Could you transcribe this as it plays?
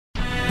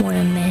When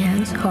a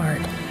man's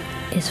heart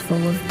is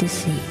full of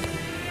deceit,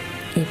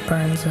 it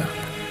burns up,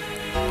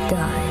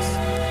 dies,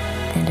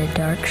 and a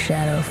dark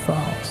shadow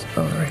falls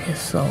over his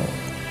soul.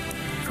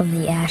 From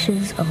the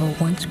ashes of a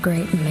once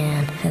great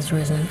man has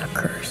risen a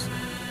curse,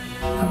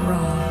 a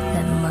wrong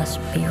that must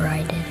be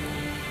righted.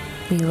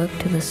 We look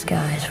to the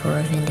skies for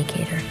a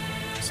vindicator,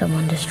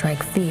 someone to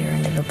strike fear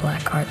into the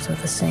black hearts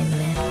of the same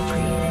man who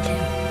created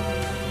him.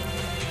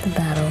 The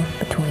battle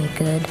between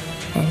good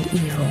and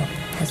evil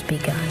has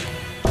begun.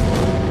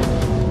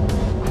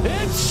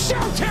 It's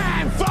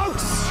showtime,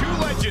 folks! Two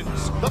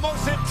legends, the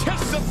most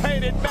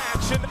anticipated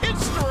match in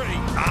history.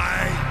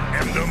 I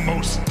am the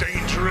most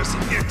dangerous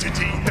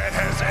entity that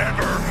has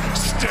ever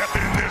stepped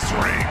in this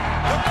ring.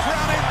 The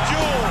crowning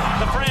jewel,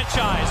 the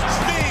franchise,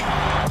 Sting,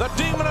 the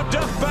Demon of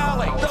Death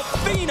Valley, the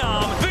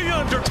Phenom, the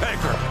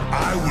Undertaker.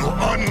 I will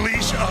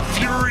unleash a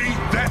fury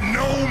that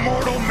no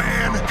mortal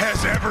man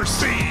has ever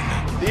seen.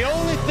 The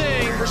only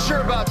thing for sure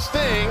about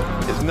Sting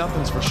is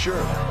nothing's for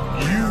sure.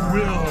 You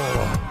will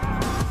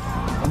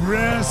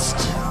rest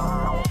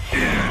in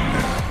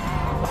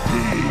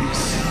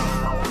peace.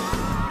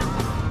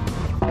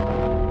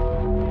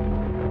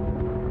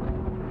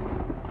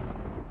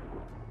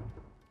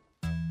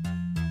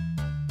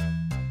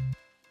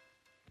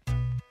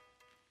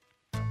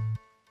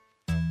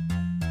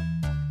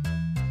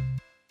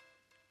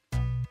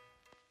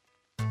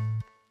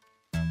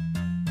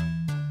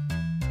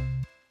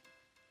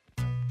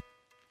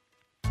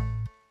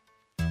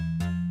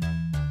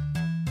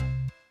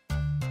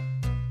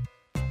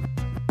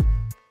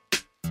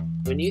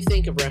 When you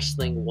think of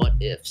wrestling what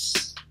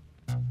ifs,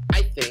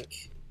 I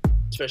think,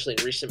 especially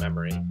in recent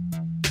memory,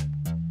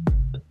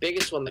 the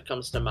biggest one that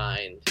comes to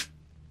mind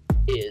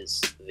is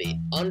the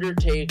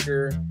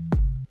Undertaker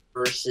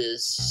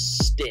versus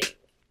Sting.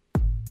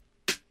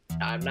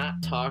 I'm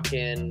not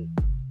talking,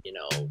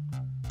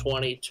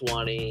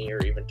 2020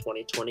 or even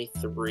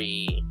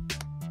 2023.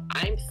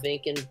 I'm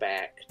thinking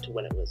back to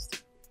when it was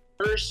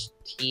first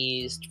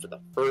teased for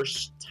the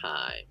first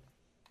time,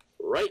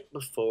 right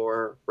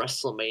before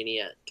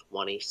WrestleMania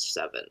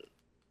 27.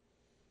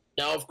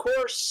 Now, of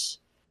course,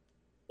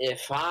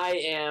 if I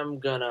am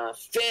gonna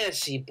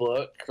fantasy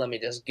book, let me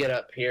just get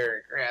up here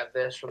and grab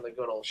this from the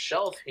good old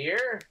shelf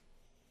here.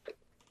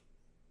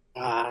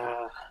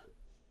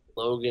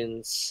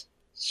 Logan's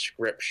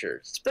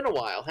scriptures. It's been a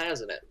while,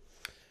 hasn't it?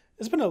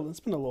 It's been a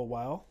little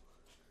while.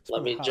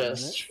 Let me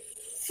just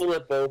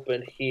flip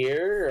open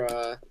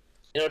here.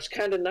 It's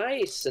kind of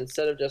nice.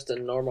 Instead of just a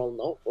normal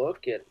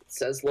notebook, it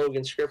says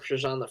Logan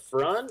Scriptures on the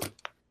front.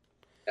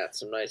 Got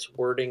some nice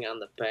wording on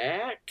the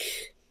back.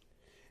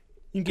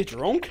 You can get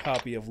your own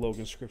copy of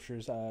Logan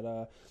Scriptures at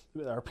our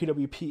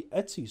PWP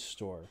Etsy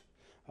store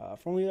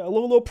for only a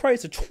low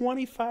price of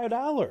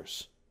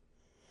 $25.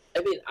 I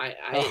mean,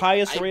 the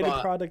highest rated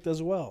product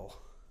as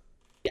well.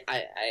 Yeah,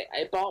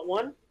 I bought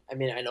one. I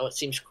mean, I know it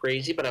seems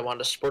crazy, but I wanted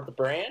to support the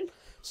brand.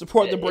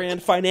 Support the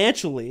brand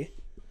financially.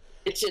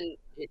 It's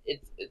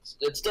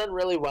done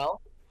really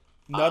well.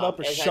 Nut up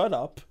or shut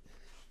up.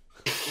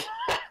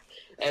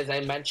 As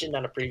I mentioned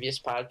on a previous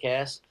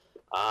podcast,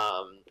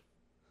 I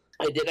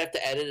did have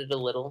to edit it a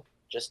little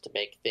just to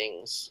make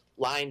things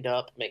lined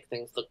up, make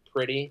things look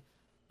pretty,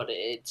 but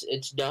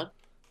it's done.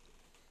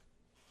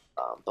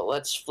 But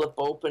let's flip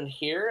open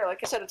here.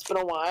 Like I said, it's been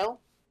a while.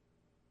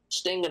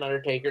 Sting and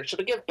Undertaker. So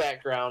to give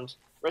background,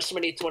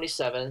 WrestleMania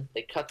 27,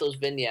 they cut those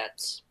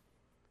vignettes.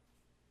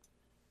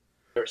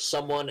 There's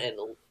someone in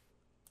a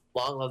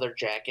long leather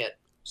jacket,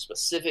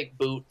 specific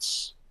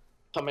boots,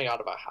 coming out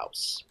of a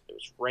house. It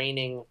was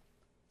raining.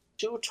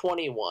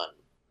 221.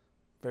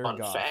 Very Fun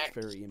goth, fact.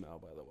 very email,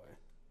 by the way.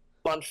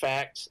 Fun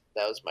fact,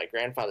 that was my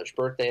grandfather's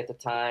birthday at the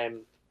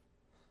time.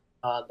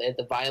 They had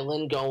the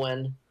violin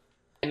going.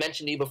 I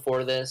mentioned to you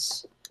before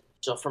this.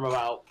 So from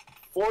about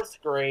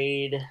 4th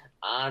grade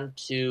on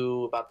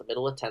to about the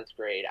middle of 10th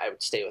grade, I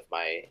would stay with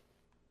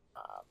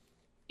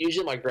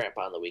usually my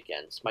grandpa on the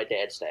weekends, my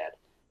dad's dad.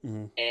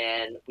 Mm-hmm.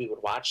 And we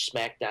would watch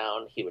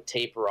SmackDown. He would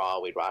tape Raw.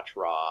 We'd watch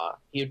Raw.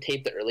 He would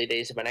tape the early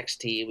days of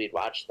NXT. We'd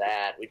watch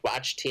that. We'd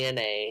watch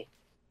TNA.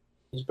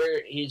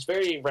 He's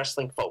very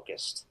wrestling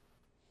focused.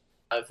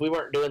 If we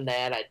weren't doing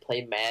that, I'd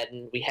play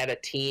Madden. We had a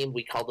team.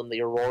 We called them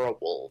the Aurora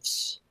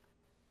Wolves.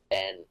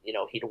 And,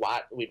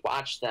 we'd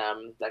watch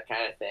them, that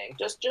kind of thing.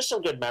 Just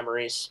some good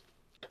memories.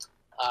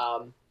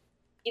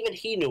 Even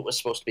he knew it was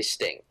supposed to be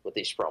Sting with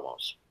these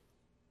promos.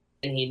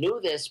 And he knew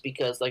this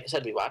because, like I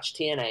said, we watched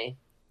TNA.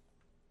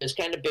 It was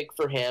kind of big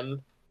for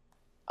him.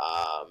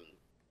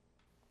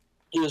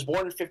 He was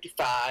born in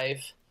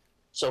 55,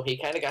 so he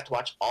kind of got to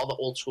watch all the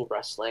old school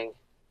wrestling.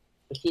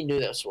 But he knew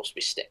that was supposed to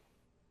be Sting.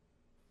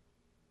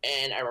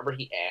 And I remember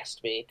he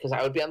asked me, because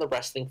I would be on the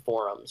wrestling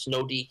forums,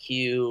 No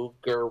DQ,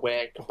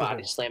 Gerwick,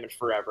 Body Slamming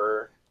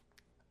Forever.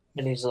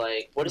 And he's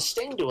like, what is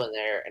Sting doing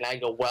there? And I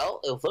go, well,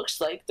 it looks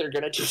like they're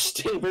going to do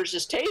Sting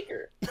versus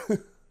Taker.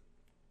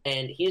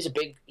 And he's a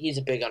big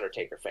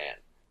Undertaker fan.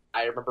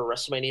 I remember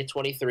WrestleMania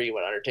 23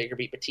 when Undertaker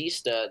beat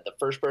Batista. The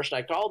first person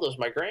I called was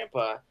my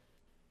grandpa,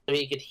 so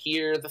he could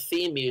hear the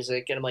theme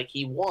music, and I'm like,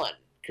 he won.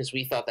 because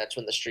we thought that's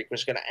when the streak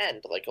was going to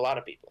end, like a lot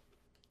of people.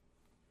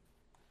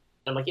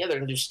 I'm like, yeah, they're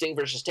going to do Sting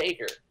versus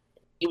Taker.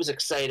 He was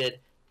excited.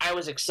 I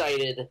was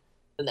excited.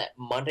 Then that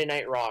Monday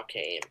Night Raw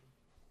came.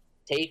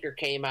 Taker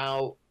came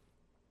out.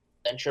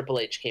 Then Triple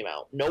H came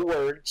out. No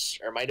words,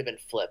 or it might have been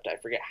flipped. I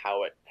forget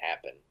how it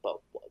happened. But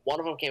one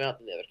of them came out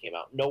and the other came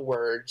out. No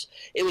words.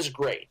 It was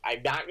great.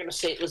 I'm not going to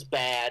say it was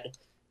bad.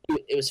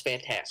 It was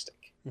fantastic.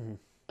 Mm-hmm.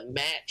 The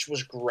match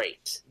was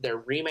great. Their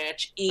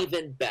rematch,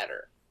 even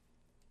better.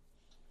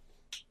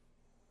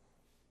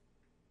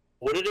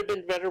 Would it have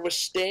been better with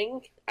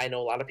Sting? I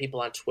know a lot of people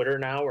on Twitter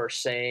now are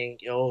saying,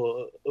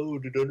 oh,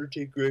 did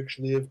Undertaker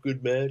actually have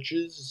good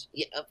matches?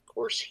 Yeah, of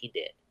course he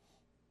did.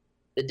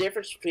 The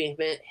difference between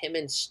him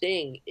and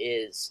Sting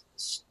is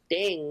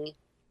Sting,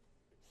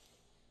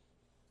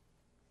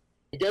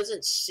 it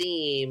doesn't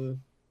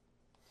seem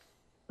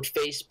would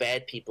face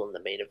bad people in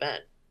the main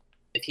event.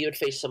 If he would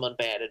face someone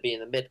bad, it'd be in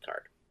the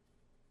mid-card.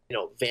 You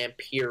know,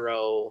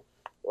 Vampiro,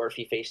 or if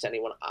he faced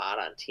anyone odd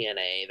on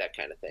TNA, that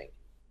kind of thing.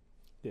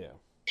 Yeah.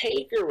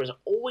 Taker was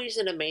always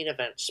in a main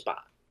event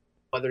spot.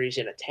 Whether he's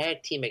in a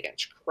tag team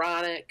against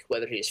Chronic,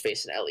 whether he's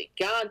facing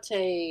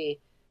Elegante,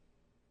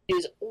 he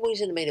was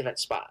always in a main event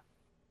spot.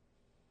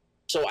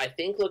 So I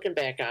think looking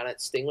back on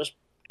it,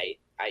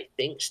 I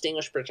think Sting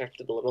was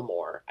protected a little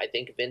more. I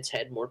think Vince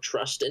had more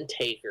trust in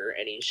Taker,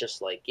 and he's just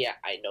like, yeah,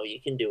 I know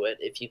you can do it.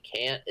 If you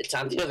can't, it's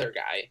on the other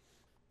guy.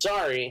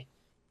 Sorry.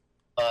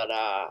 But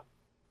I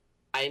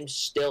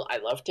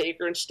love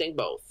Taker and Sting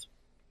both.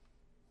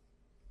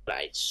 But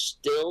I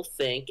still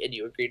think, and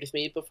you agreed with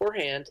me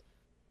beforehand,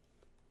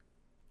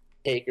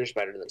 Taker's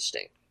better than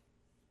Sting.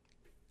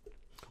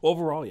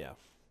 Overall, yeah.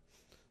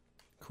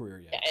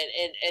 Career, yeah.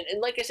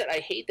 And like I said, I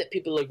hate that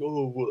people are like,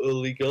 oh, well,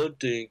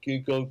 Elegante and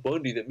King Kong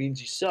Bundy, that means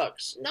he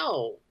sucks.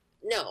 No.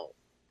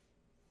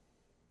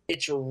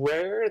 It's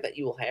rare that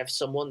you will have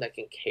someone that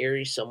can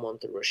carry someone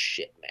through a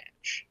shit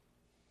match.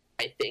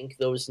 I think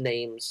those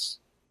names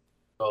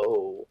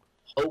go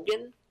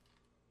Hogan,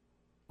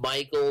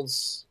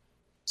 Michaels,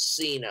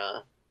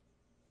 Cena,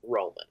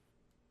 Roman.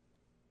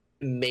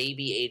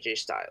 Maybe AJ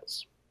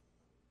Styles.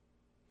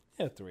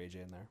 Yeah, throw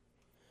AJ in there.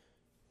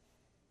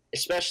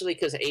 Especially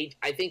because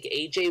I think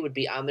AJ would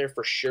be on there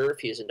for sure if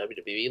he was in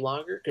WWE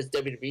longer, because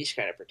WWE's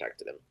kind of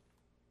protected him.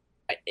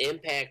 At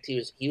Impact,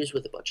 he was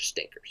with a bunch of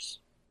stinkers.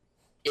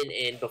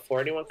 And before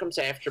anyone comes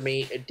after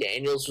me,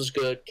 Daniels was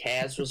good,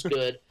 Kaz was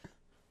good,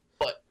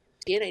 but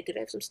TNA did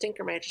have some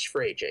stinker matches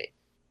for AJ.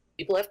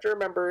 People have to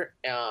remember,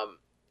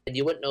 and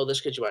you wouldn't know this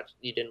because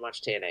you didn't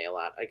watch TNA a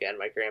lot. Again,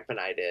 my grandpa and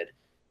I did.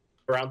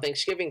 Around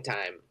Thanksgiving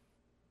time,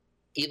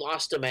 he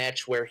lost a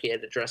match where he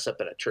had to dress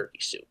up in a turkey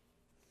suit.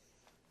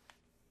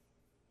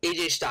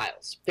 AJ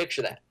Styles.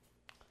 Picture that.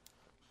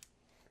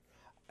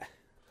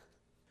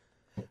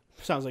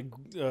 Sounds like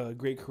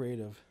great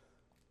creative.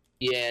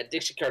 Yeah,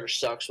 Dixie Carter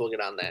sucks. We'll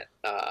get on that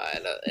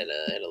in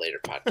a later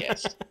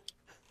podcast.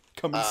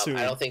 Coming soon.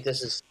 I don't think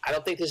this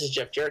is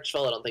Jeff Jarrett's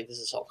fault. I don't think this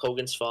is Hulk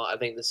Hogan's fault. I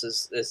think this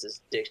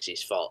is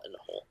Dixie's fault in the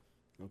whole.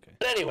 Okay.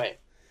 But anyway,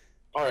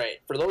 all right.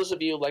 For those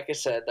of you, like I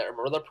said, that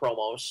remember the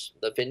promos,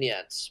 the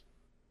vignettes,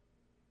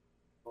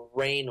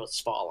 rain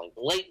was falling,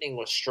 lightning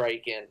was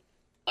striking.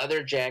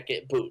 Leather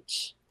jacket,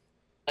 boots.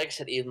 Like I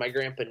said, even my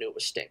grandpa knew it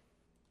was Sting.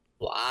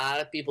 A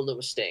lot of people knew it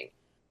was Sting.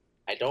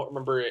 I don't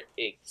remember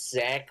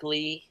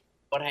exactly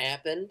what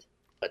happened,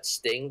 but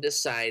Sting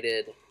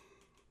decided,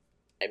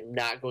 I'm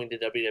not going to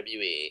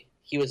WWE.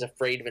 He was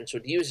afraid Vince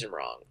would use him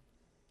wrong.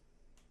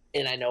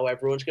 And I know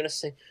everyone's going to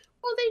say,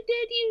 well, they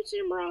did use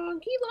him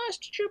wrong. He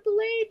lost to Triple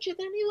H, and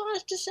then he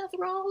lost to Seth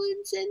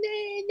Rollins, and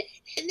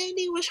then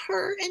he was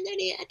hurt, and then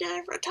he had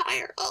to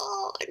retire.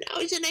 Oh, and now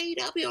he's in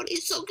AEW, and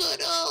he's so good.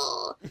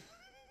 Oh.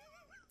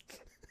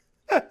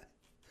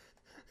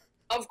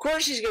 Of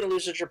course he's going to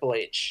lose to Triple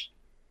H,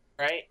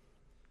 right?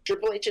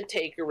 Triple H and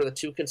Taker were the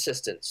two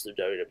consistents through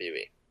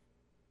WWE.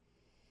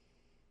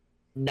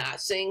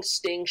 Not saying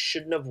Sting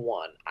shouldn't have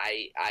won.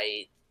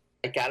 I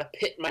got a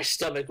pit in my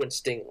stomach when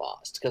Sting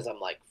lost, because I'm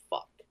like,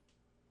 fuck.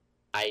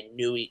 I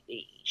knew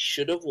he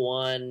should have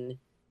won.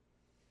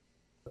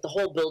 But the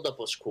whole build-up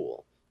was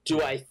cool.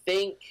 Do I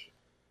think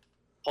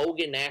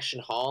Hogan, Nash,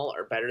 and Hall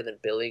are better than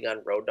Billy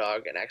Gunn, Road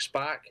Dogg, and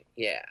X-Pac?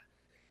 Yeah.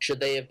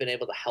 Should they have been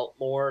able to help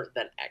more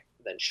than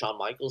Shawn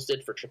Michaels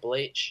did for Triple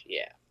H?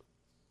 Yeah.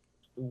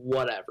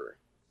 Whatever.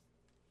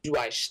 Do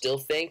I still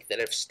think that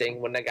if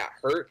Sting wouldn't have got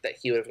hurt, that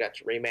he would have got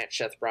to rematch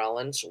Seth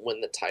Rollins, win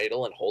the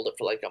title, and hold it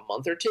for like a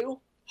month or two?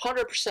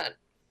 100%.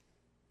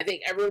 I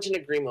think everyone's in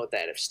agreement with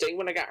that. If Sting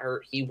wouldn't have got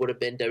hurt, he would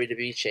have been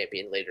WWE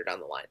champion later down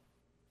the line.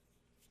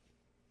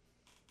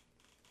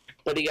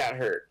 But he got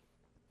hurt.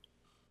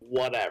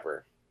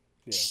 Whatever.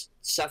 Yeah.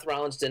 Seth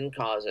Rollins didn't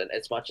cause it,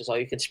 as much as all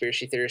you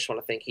conspiracy theorists want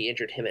to think he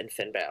injured him and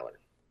Finn Balor.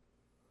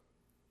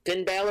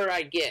 Finn Balor,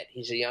 I get.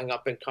 He's a young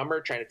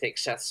up-and-comer trying to take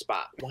Seth's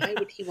spot. Why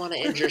would he want to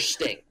injure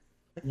Sting?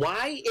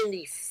 Why in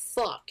the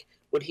fuck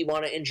would he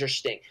want to injure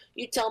Sting?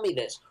 You tell me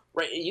this.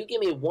 Right? You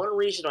give me one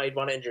reason why he'd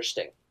want to injure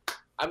Sting.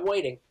 I'm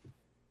waiting.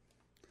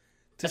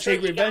 To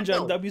take revenge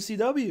on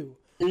WCW.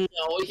 No,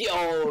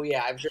 oh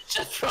yeah, I'm sure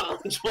Seth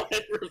Rollins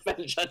wanted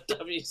revenge on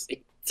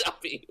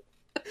WCW.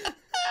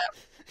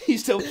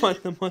 He's still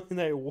fighting the Monday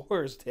Night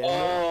Wars, damn it.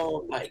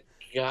 Oh my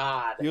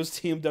god. He was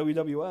Team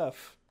WWF.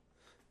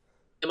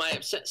 Am I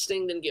upset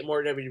Sting didn't get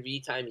more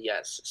WWE time?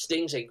 Yes.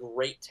 Sting's a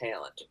great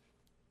talent.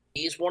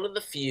 He's one of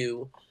the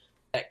few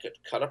that could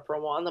cut a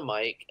promo on the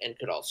mic and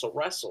could also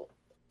wrestle.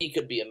 He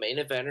could be a main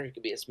eventer, he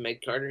could be a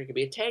mid-carder, he could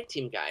be a tag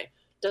team guy.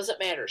 Doesn't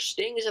matter.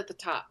 Sting is at the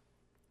top.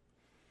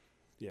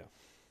 Yeah.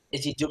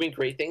 Is he doing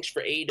great things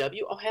for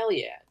AEW? Oh, hell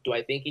yeah. Do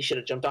I think he should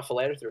have jumped off a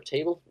ladder through a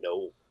table?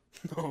 No.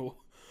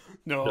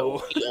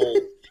 No. He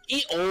old.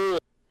 He old.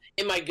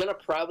 Am I going to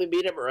probably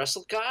meet him at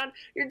WrestleCon?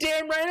 You're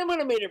damn right I'm going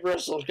to meet him at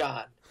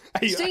WrestleCon.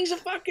 Sting's a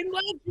fucking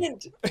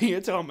legend. Are you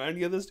going to tell him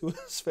any of this to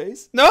his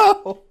face?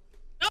 No!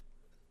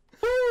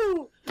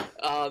 Woo!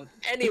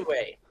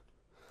 Anyway.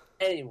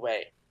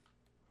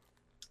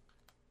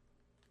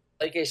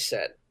 Like I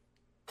said,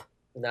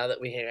 now that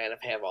we kind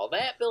of have all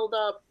that build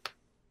up,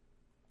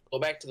 go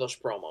back to those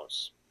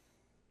promos.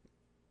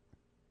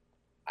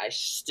 I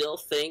still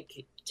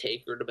think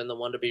Taker would have been the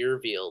one to be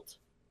revealed.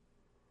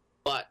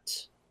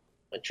 But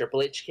when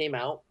Triple H came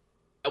out,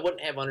 I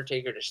wouldn't have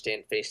Undertaker to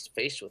stand face to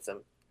face with him.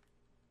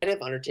 I'd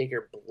have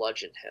Undertaker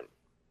bludgeon him.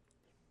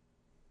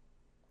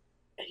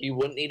 He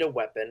wouldn't need a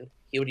weapon.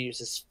 He would use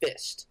his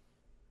fist.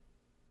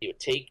 He would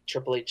take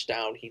Triple H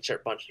down. He'd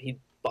start punching. He'd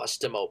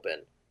bust him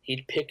open.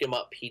 He'd pick him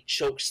up. He'd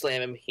choke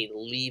slam him. He'd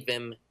leave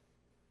him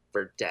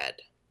for dead.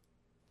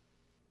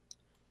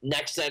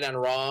 Next night on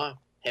Raw,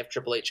 have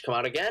Triple H come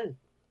out again.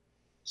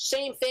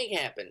 Same thing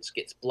happens.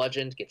 Gets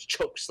bludgeoned, gets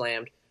choke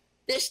slammed.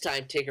 This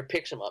time, Taker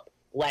picks him up,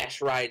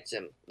 lash rides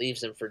him,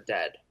 leaves him for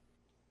dead.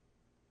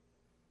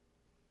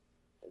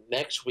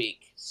 Next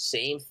week,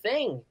 same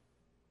thing.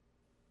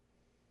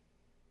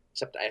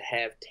 Except I'd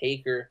have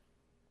Taker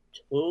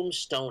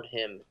tombstone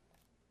him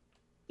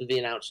to the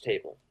announce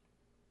table.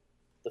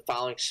 The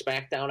following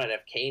SmackDown, I'd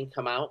have Kane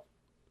come out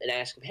and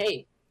ask him,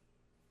 hey,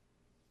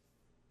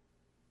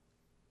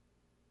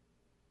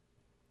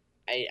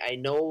 I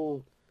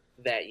know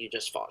that you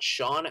just fought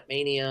Shawn at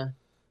Mania.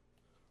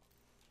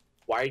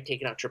 Why are you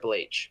taking out Triple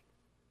H?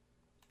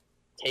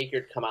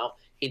 Taker'd come out.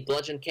 He'd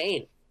bludgeon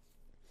Kane.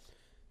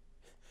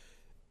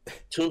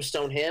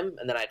 Tombstone him,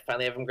 and then I'd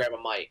finally have him grab a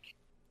mic.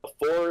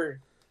 Before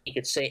he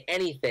could say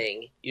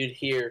anything, you'd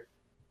hear,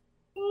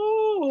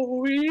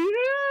 oh,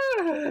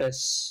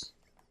 yes.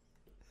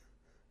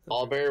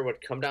 Paul Bearer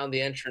would come down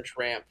the entrance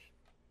ramp,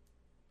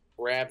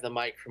 grab the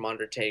mic from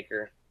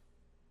Undertaker,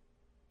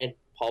 and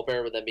Paul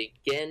Bearer would then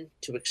begin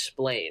to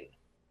explain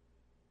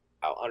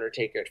how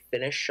Undertaker had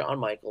finished Shawn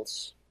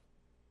Michaels.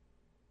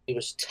 He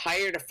was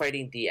tired of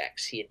fighting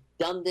DX. He had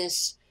done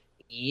this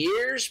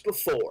years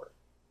before.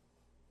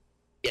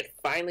 He had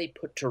finally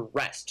put to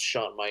rest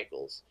Shawn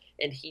Michaels,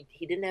 and he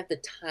didn't have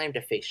the time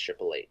to face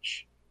Triple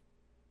H.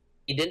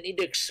 He didn't need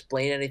to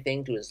explain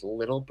anything to his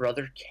little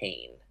brother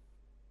Kane.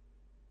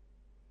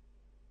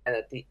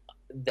 And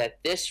that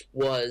this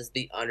was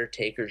the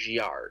Undertaker's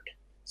yard,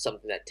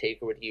 something that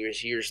Taker would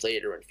use years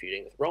later when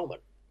feuding with Roman.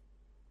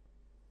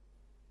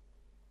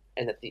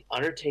 And that the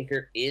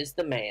Undertaker is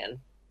the man.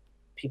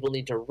 People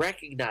need to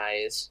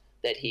recognize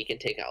that he can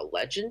take out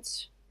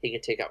legends, he can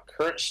take out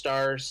current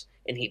stars,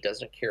 and he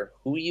doesn't care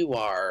who you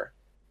are,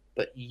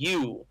 but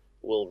you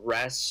will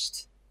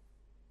rest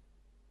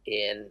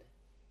in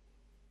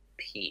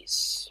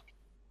peace.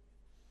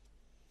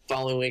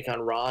 Following week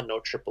on Raw,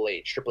 no Triple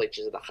H. Triple H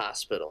is in the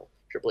hospital.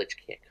 Triple H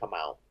can't come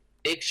out.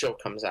 Big Show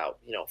comes out,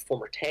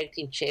 former tag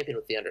team champion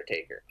with The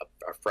Undertaker,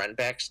 a friend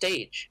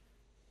backstage.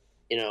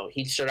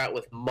 He'd start out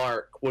with,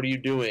 Mark, what are you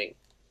doing?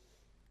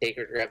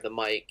 Taker grab the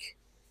mic,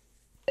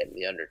 and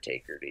The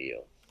Undertaker to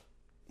you.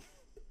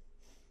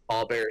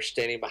 Paul Bearer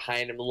standing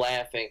behind him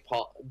laughing.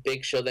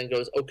 Big Show then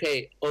goes,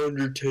 okay,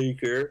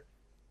 Undertaker,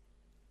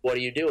 what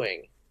are you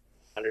doing?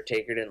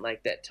 Undertaker didn't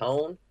like that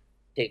tone.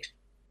 Takes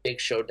Big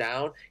Show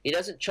down. He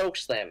doesn't choke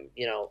slam.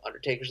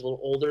 Undertaker's a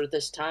little older at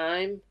this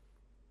time.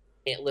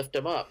 Can't lift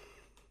him up.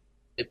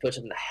 It puts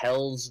him in the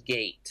Hell's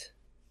Gate.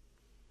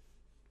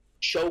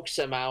 Chokes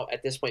him out.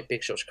 At this point,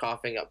 Big Show's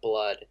coughing up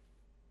blood.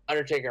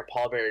 Undertaker and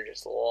Paul Bearer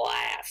just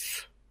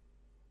laugh.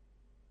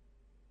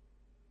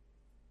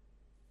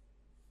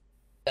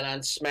 Then on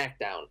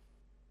SmackDown,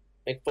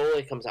 Mick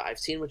Foley comes out. I've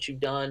seen what you've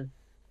done.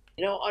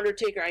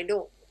 Undertaker, I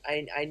know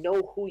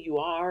who you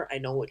are. I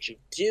know what you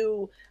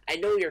do. I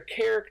know your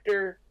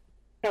character.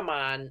 Come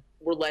on.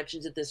 We're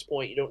legends at this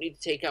point. You don't need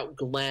to take out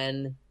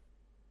Glenn.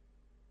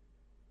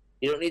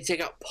 You don't need to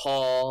take out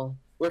Paul.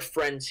 We're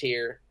friends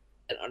here.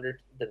 And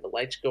then the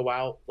lights go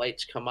out.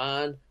 Lights come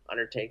on.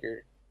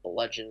 Undertaker, the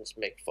legends,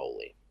 Mick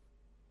Foley.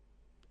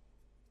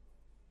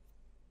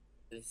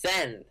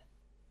 Then,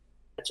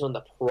 that's when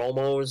the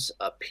promos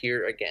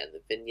appear again.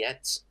 The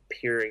vignettes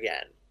appear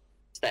again.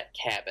 It's that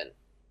cabin.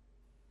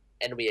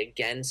 And we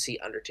again see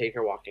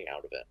Undertaker walking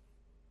out of it.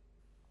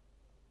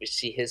 We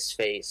see his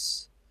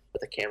face,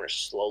 but the camera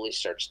slowly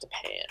starts to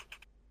pan.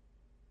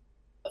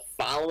 The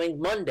following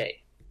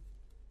Monday,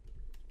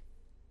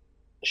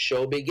 the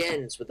show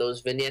begins with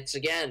those vignettes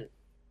again.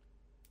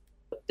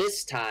 But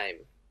this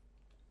time,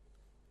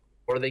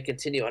 before they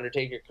continue,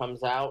 Undertaker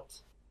comes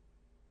out.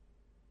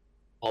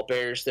 Paul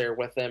Bear's there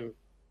with him.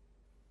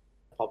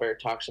 Paul Bear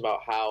talks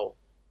about how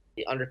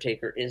the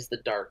Undertaker is the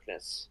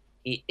darkness.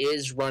 He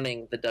is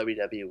running the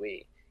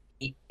WWE.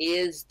 He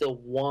is the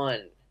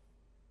one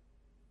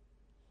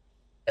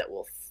that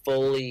will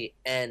fully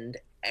end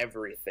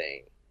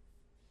everything.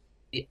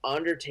 The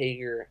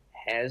Undertaker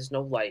has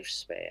no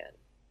lifespan.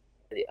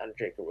 The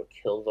Undertaker will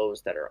kill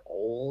those that are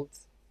old,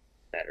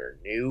 that are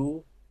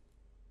new.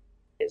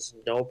 It's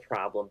no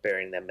problem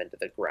burying them into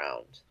the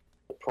ground.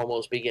 The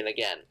promos begin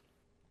again.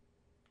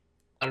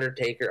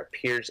 Undertaker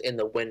appears in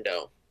the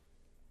window.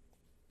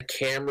 The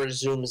camera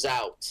zooms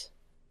out,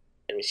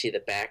 and we see the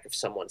back of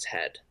someone's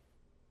head.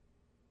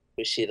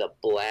 We see the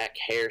black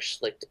hair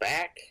slicked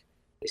back.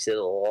 We see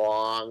the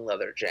long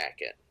leather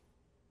jacket.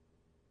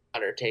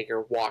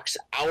 Undertaker walks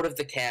out of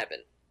the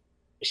cabin.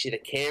 We see the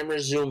camera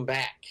zoom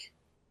back,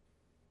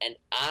 and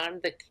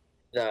on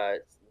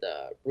the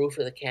roof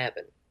of the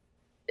cabin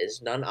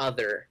is none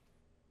other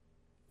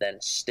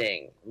than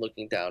Sting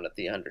looking down at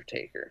the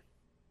Undertaker.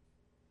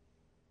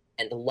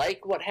 And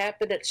like what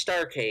happened at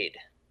Starrcade,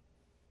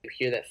 you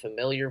hear that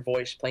familiar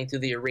voice playing through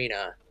the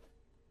arena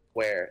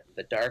where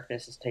the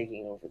darkness is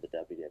taking over the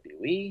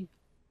WWE.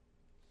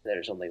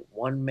 There's only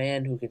one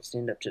man who can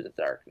stand up to the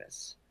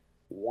darkness.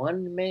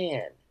 One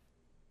man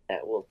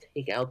that will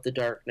take out the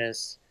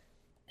darkness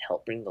and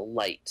help bring the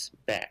light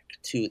back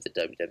to the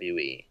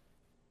WWE.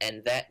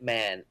 And that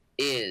man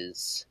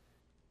is...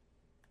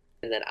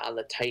 And then on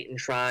the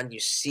Titantron, you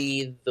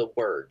see the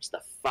words,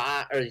 the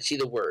five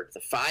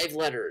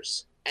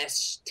letters,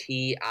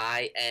 S-T-I-N-G,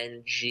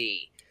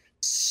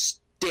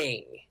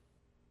 Sting.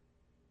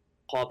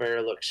 Paul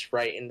Bearer looks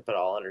frightened, but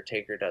all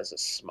Undertaker does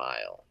is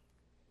smile.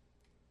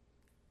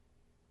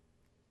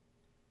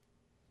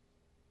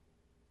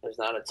 It was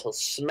not until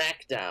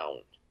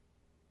SmackDown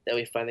that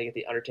we finally get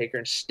the Undertaker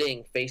and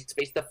Sting face to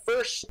face. The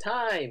first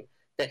time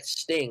that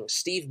Sting,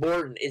 Steve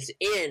Borden, is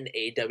in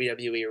a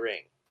WWE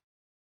ring.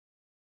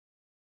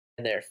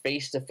 And they're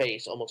face to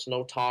face, almost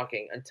no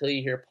talking, until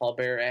you hear Paul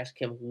Bearer ask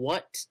him,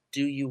 "What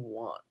do you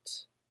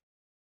want?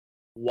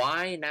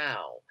 Why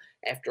now?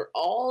 After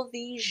all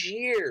these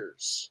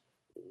years,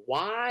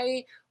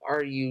 why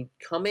are you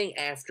coming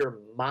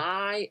after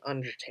my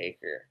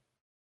Undertaker?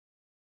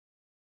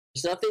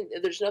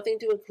 There's nothing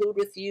to include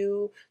with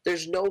you.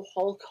 There's no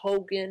Hulk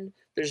Hogan.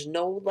 There's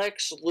no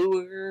Lex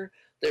Luger.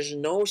 There's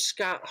no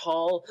Scott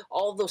Hall.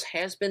 All of those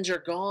has-beens are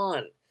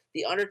gone.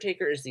 The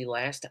Undertaker is the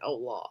last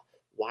outlaw.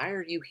 Why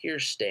are you here,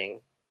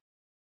 Sting?"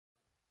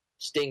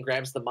 Sting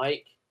grabs the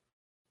mic,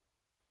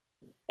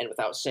 and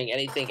without saying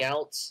anything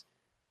else,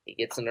 he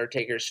gets in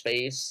Undertaker's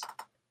face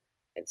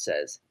and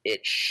says,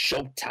 "It's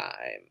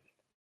showtime."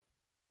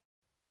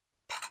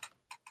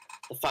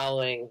 The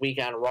following week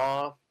on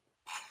Raw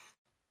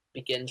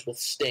begins with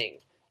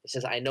Sting. He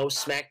says, "I know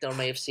SmackDown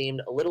may have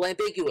seemed a little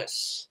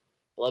ambiguous,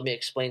 but let me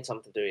explain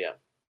something to you.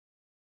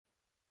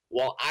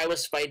 While I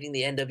was fighting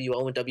the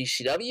NWO and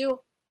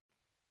WCW,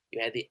 you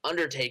had the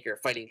Undertaker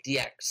fighting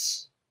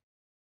DX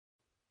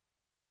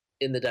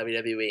in the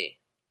WWE.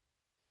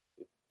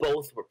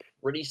 Both were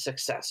pretty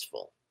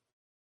successful.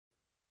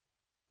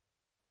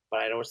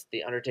 But I noticed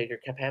the Undertaker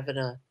kept having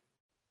a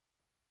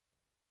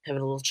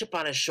little chip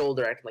on his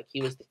shoulder, acting like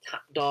he was the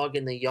top dog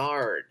in the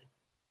yard.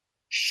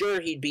 Sure,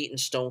 he'd beaten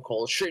Stone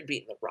Cold. Sure, he'd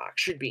beaten The Rock.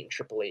 Sure, he'd beaten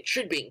Triple H.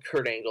 Sure, he'd beaten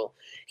Kurt Angle.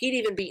 He'd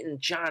even beaten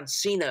John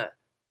Cena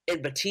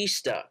and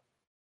Batista.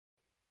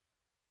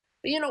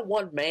 But you know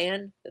one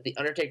man that the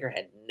Undertaker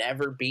had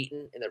never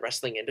beaten in the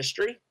wrestling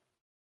industry?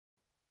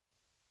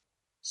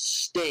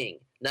 Sting.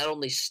 Not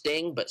only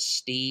Sting, but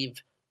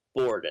Steve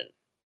Borden.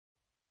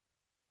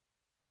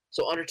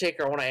 So,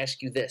 Undertaker, I want to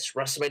ask you this.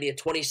 WrestleMania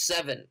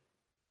 27.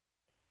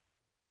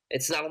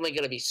 It's not only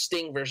going to be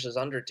Sting versus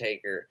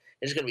Undertaker,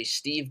 it's going to be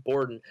Steve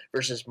Borden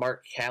versus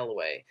Mark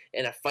Calloway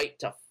in a fight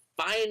to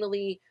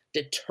finally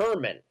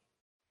determine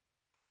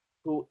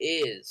who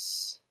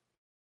is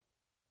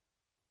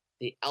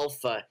the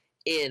alpha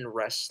in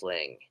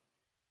wrestling,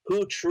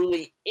 who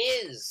truly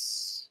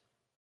is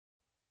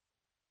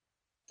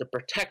the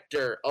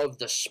protector of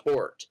the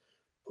sport,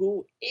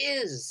 who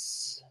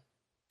is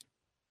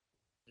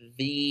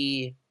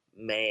the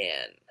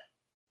man.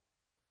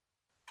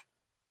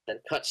 Then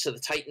cuts to the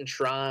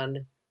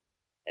Titantron,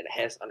 and it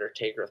has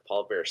Undertaker with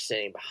Paul Bearer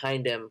sitting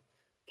behind him,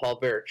 Paul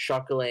Bearer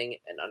chuckling,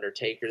 and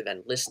Undertaker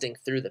then listing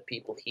through the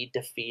people he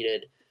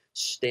defeated.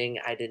 Sting,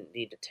 I didn't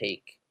need to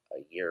take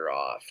a year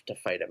off to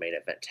fight a main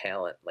event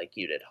talent like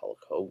you did, Hulk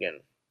Hogan.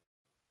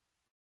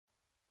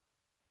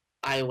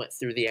 I went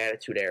through the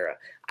Attitude Era.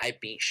 I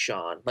beat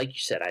Shawn. Like you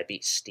said, I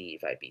beat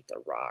Steve. I beat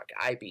The Rock.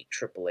 I beat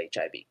Triple H.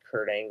 I beat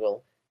Kurt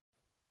Angle.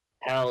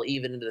 Hell,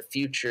 even into the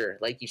future,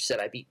 like you said,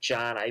 I beat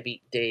John. I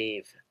beat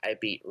Dave. I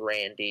beat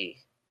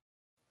Randy.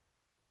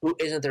 Who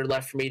isn't there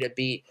left for me to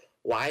beat?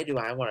 Why do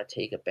I want to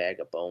take a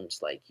bag of bones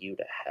like you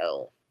to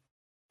hell?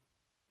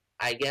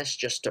 I guess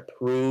just to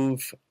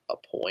prove a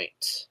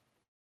point.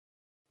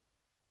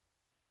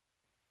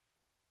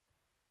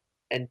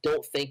 And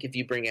don't think if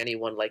you bring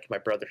anyone like my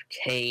brother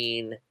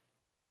Kane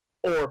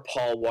or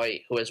Paul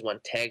White, who has won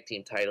tag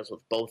team titles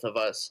with both of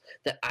us,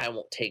 that I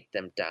won't take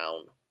them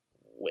down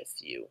with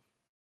you.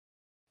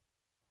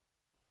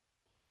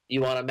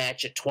 You want a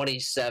match at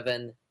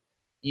 27?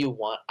 You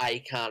want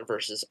Icon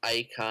versus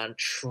Icon,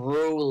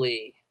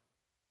 truly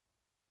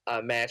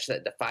a match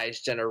that defies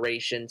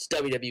generations.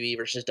 WWE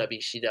versus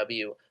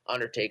WCW,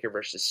 Undertaker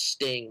versus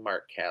Sting,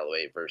 Mark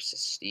Calloway versus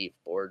Steve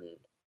Borden.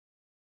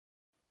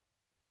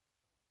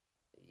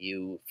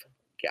 You've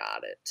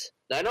got it.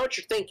 Now, I know what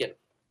you're thinking.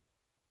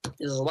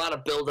 There's a lot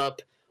of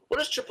build-up. What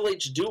does Triple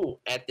H do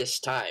at this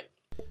time?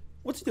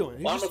 What's he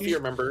doing? Well, I don't know if you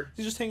remember.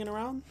 He's just hanging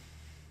around?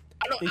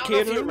 I don't know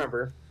if you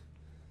remember.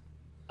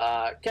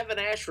 Kevin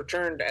Nash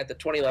returned at the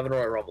 2011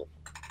 Royal Rumble.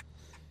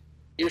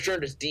 He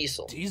returned as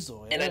Diesel.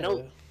 Diesel, yeah.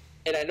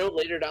 And I know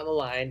later down the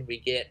line we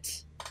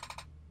get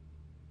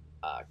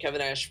Kevin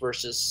Nash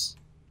versus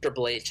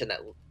Triple H in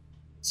that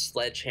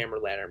sledgehammer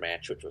ladder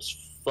match, which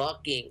was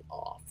fucking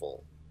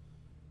awful.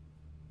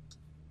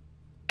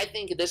 I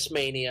think at this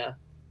Mania,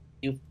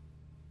 you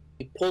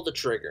pull the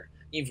trigger.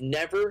 You've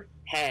never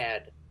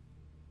had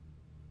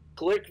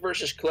Click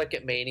versus Click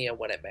at Mania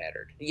when it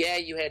mattered. Yeah,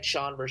 you had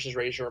Shawn versus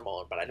Razor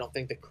Ramon, but I don't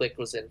think the Click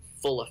was in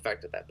full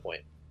effect at that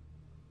point.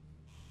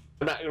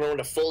 I'm not going to go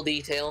into full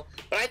detail,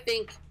 but I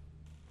think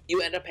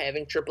you end up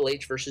having Triple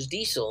H versus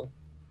Diesel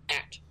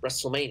at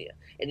WrestleMania.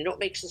 And you know what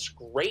makes this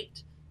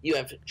great? You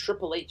have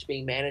Triple H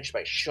being managed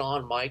by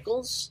Shawn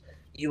Michaels.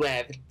 You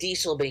have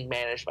Diesel being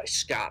managed by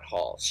Scott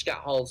Hall. Scott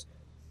Hall's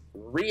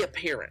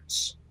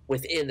reappearance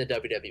within the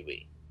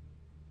WWE.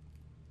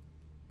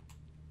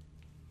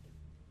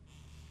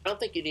 I don't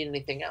think you need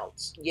anything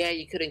else. Yeah,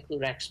 you could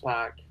include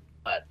X-Pac,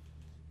 but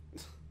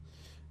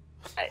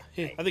I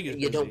think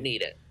you don't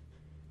need it.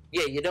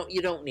 Yeah, you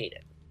don't need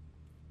it.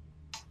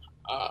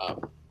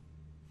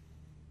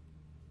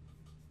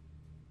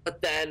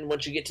 But then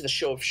once you get to the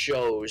show of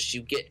shows,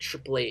 you get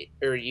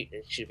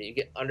you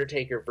get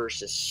Undertaker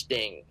versus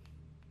Sting.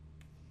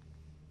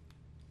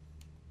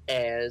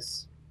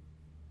 As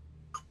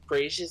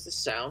crazy as this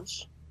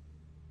sounds,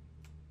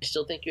 I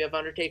still think you have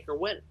Undertaker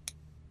win.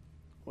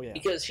 Oh, yeah.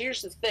 Because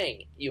here's the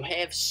thing. You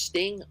have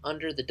Sting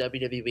under the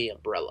WWE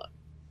umbrella.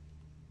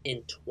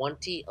 In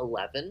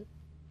 2011,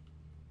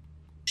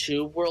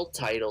 2 world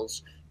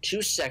titles,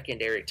 2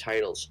 secondary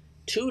titles,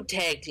 2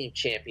 tag team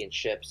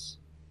championships.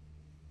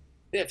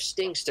 You have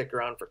Sting stick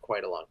around for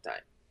quite a long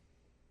time.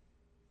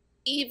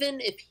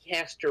 Even if he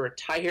has to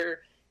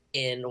retire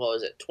in,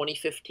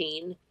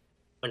 2015,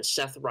 when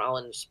Seth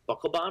Rollins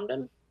buckle bombed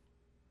him,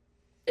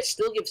 it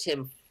still gives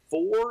him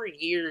 4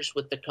 years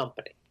with the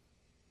company.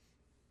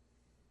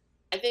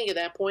 I think at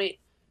that point,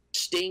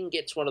 Sting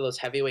gets one of those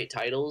heavyweight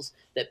titles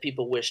that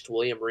people wished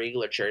William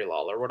Regal or Jerry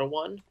Lawler would have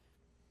won.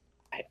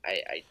 I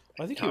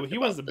think he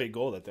was the big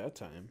goal at that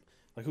time.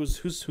 Like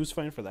who's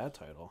fighting for that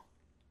title?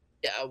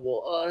 Yeah,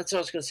 well, that's what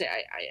I was gonna say.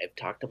 I've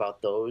talked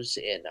about those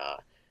in.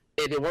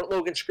 They weren't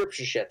Logan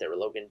scriptures yet. They were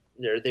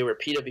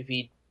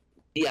PWP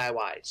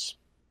DIYs.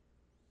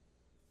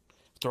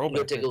 Throwback.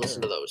 Go take a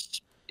listen to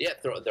those. Yeah,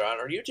 they're on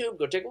our YouTube.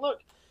 Go take a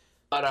look.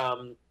 But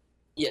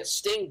yeah,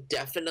 Sting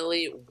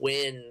definitely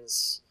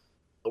wins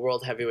the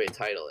World Heavyweight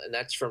title, and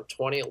that's from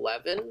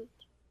 2011.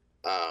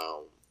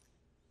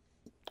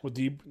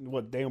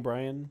 Daniel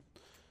Bryan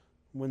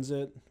wins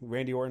it.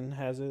 Randy Orton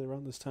has it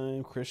around this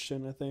time.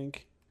 Christian, I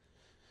think.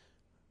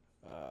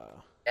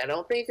 I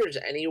don't think there's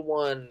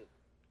anyone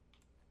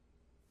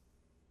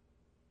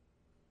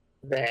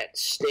that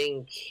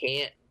Sting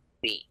can't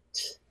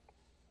beat.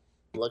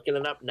 I'm looking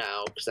it up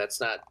now because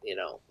that's not,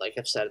 like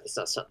I've said, it's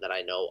not something that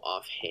I know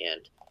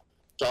offhand.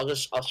 So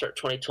I'll start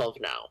 2012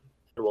 now,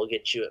 and we'll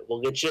get you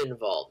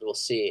involved. We'll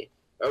see,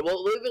 or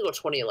we'll even go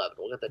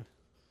 2011.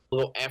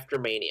 We'll go after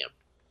Mania.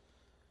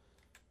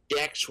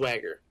 Jack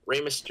Swagger,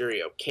 Rey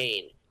Mysterio,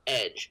 Kane,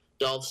 Edge,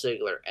 Dolph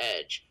Ziggler,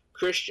 Edge,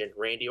 Christian,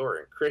 Randy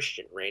Orton,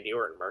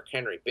 Mark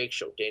Henry, Big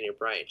Show, Daniel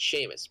Bryan,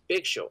 Sheamus,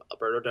 Big Show,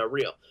 Alberto Del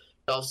Rio,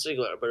 Dolph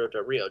Ziggler, Alberto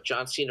Del Rio,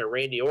 John Cena,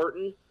 Randy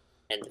Orton,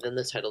 and then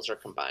the titles are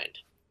combined.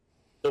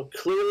 So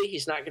clearly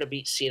he's not going to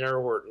beat Cena or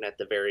Orton at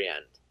the very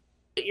end.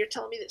 But you're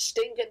telling me that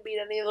Sting can beat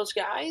any of those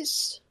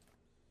guys?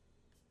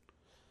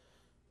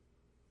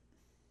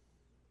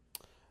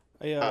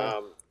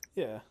 Yeah.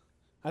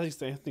 I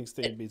think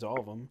Sting beats all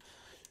of them.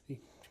 He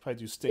probably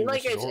do Sting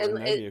versus Orton.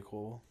 That'd be a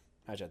cool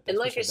match. And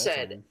like I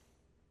said,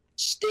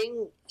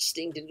 Sting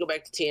did go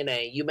back to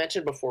TNA. You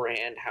mentioned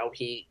beforehand how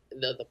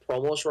the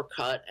promos were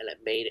cut and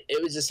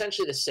it was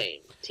essentially the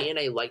same.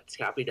 TNA liked to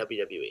copy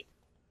WWE.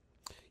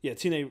 Yeah,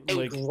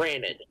 TNA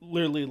granted,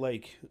 literally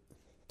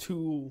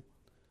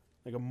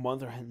a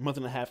month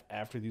and a half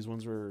after these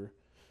ones were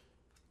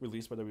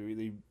released by WWE,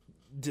 they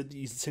did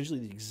essentially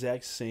the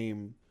exact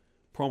same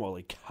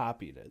promo,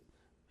 copied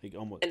it,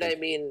 almost. And I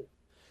mean,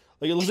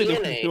 it looks like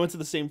they went to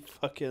the same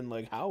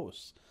fucking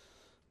house.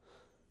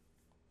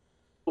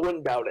 I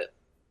wouldn't doubt it.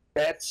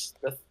 That's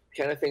the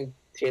kind of thing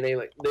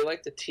TNA they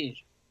like to tease.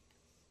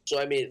 So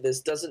I mean, this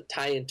doesn't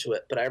tie into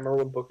it, but I remember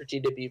when Booker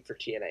T debuted for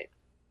TNA.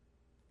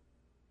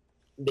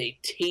 They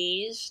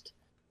teased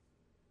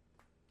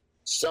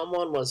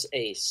someone was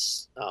a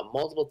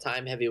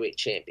multiple-time heavyweight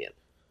champion.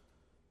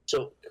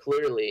 So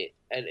clearly,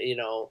 and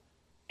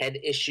had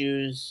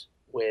issues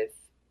with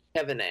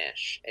Kevin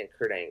Nash and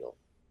Kurt Angle.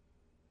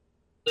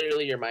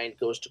 Clearly, your mind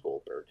goes to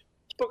Goldberg.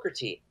 It's Booker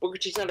T. Booker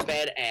T's not a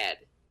bad ad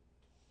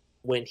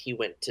when he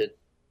went to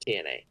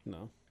TNA.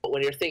 No. But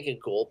when you're thinking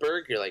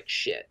Goldberg, you're like,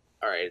 shit.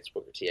 All right, it's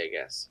Booker T, I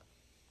guess.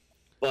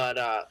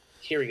 But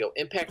here we go.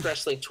 Impact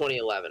Wrestling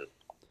 2011.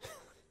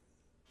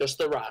 Just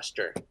the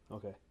roster.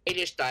 Okay.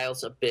 AJ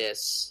Styles,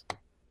 Abyss.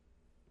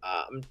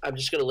 I'm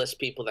just going to list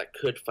people that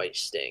could fight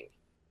Sting.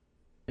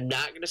 I'm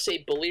not going to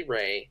say Bully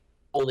Ray,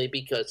 only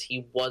because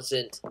he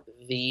wasn't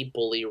the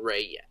Bully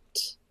Ray yet.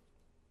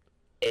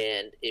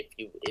 And if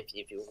you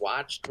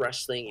watched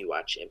wrestling, you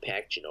watch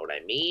Impact, you know what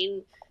I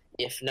mean.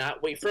 If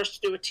not, wait for us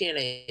to do a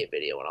TNA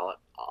video, and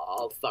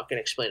I'll fucking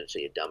explain it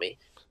to you, dummy.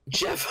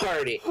 Jeff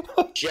Hardy,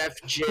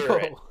 Jeff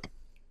Jarrett,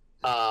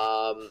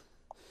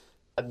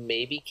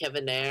 maybe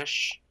Kevin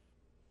Nash,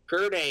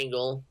 Kurt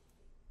Angle.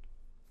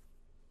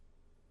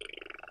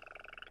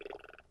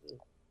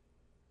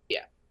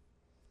 Yeah.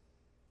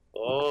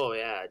 Oh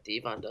yeah,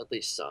 Devon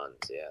Dudley's sons.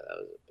 Yeah, that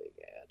was a big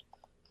ad.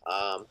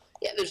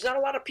 Yeah, there's not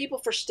a lot of people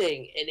for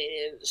Sting, and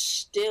it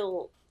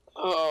still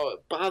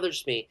it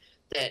bothers me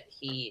that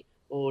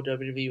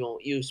WWE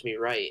won't use me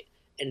right.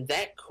 And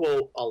that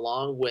quote,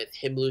 along with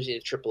him losing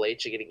to Triple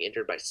H and getting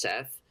injured by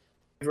Seth,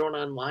 everyone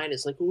online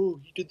is like, "Oh,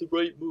 you did the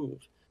right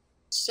move."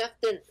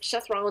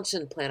 Seth Rollins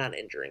didn't plan on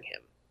injuring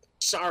him.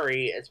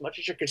 Sorry, as much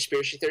as your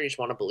conspiracy theories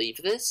want to believe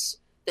this,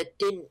 that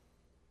didn't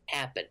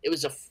happen. It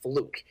was a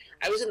fluke.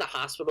 I was in the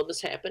hospital when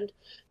this happened.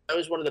 That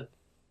was one of the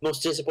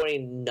most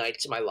disappointing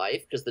nights of my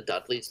life because the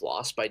Dudleys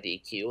lost by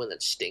DQ and then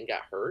Sting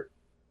got hurt.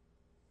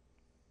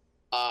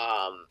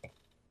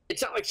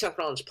 It's not like Seth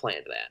Rollins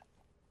planned that.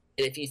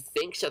 And if you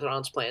think Seth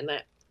Rollins planned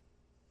that,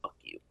 fuck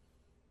you.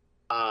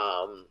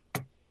 I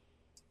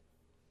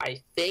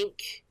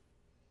think,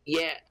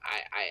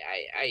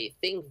 I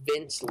think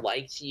Vince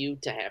likes you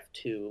to have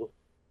to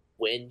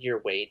win your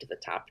way to the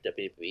top of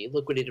WWE.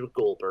 Look what he did with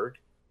Goldberg.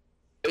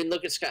 I mean,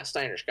 look at Scott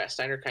Steiner. Scott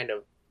Steiner kind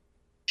of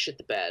shit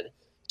the bed,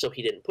 so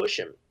he didn't push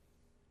him.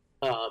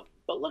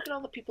 But look at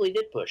all the people he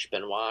did push.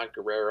 Benoit,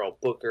 Guerrero,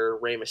 Booker,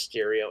 Rey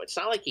Mysterio. It's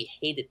not like he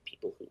hated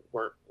people who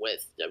weren't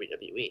with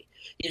WWE.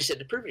 You just had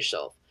to prove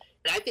yourself.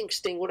 And I think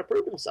Sting would have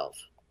proved himself.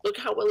 Look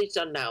how well he's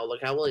done now.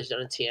 Look how well he's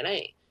done in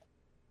TNA.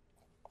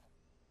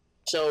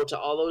 So to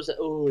all those that,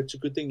 it's a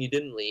good thing you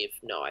didn't leave.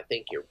 No, I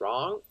think you're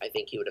wrong. I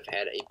think he would have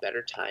had a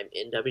better time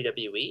in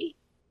WWE.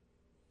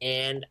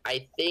 And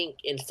I think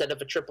instead of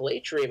a Triple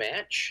H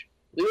rematch,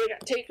 we would have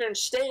got Taker and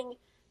Sting.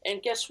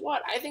 And guess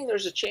what? I think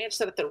there's a chance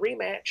that at the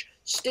rematch,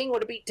 Sting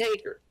would have beat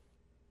Taker.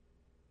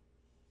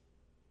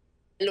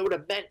 And it would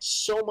have meant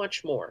so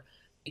much more.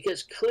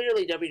 Because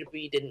clearly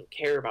WWE didn't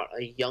care about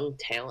a young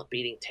talent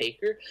beating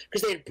Taker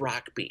because they had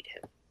Brock beat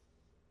him.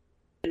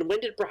 And when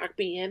did Brock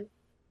beat him?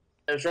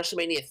 That was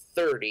WrestleMania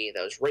 30.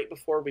 That was right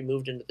before we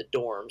moved into the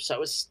dorm. So that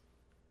was,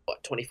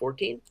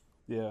 2014?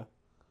 Yeah.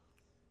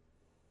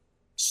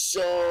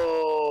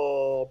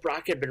 So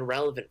Brock had been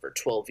relevant for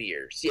 12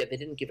 years. Yeah, they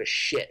didn't give a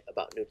shit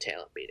about new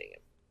talent beating him.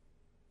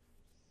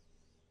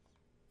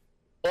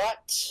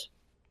 But,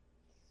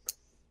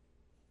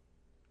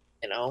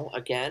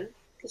 again,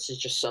 this is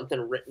just something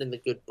written in the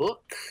good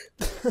book.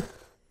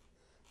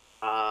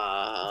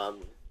 I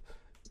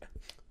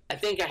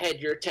think I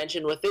had your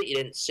attention with it. You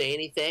didn't say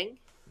anything.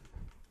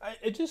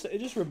 It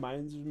just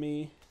reminds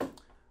me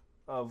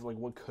of like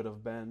what could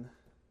have been.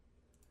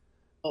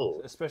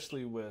 Oh,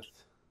 especially with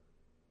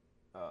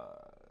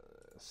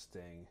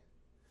Sting.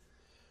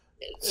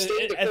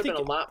 Sting could have been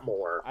a lot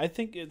more. I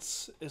think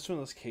it's one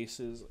of those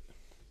cases.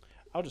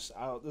 This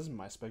is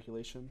my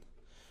speculation.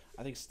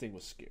 I think Sting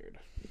was scared.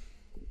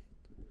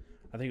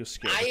 I think he was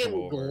scared. I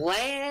am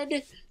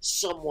glad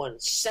someone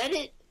said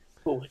it.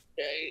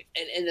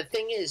 And the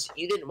thing is,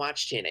 you didn't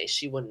watch TNA,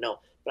 so you wouldn't know.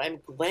 But I'm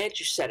glad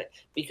you said it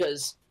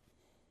because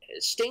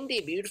Sting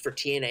debuted for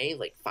TNA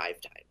like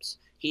 5 times.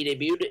 He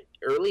debuted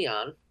early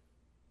on.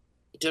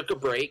 He took a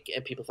break,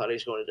 and people thought he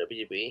was going to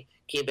WWE.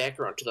 Came back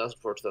around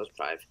 2004,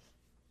 2005.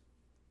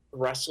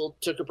 Wrestled,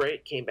 took a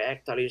break, came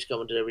back, thought he was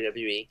going to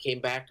WWE.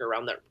 Came back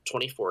around that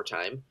 24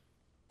 time.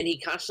 And he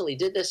constantly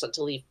did this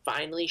until he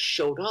finally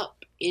showed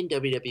up in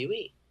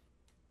WWE.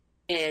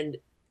 And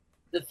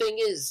the thing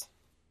is,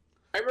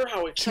 I remember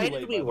how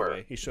excited we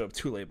were. He showed up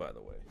too late, by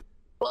the way.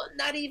 Well,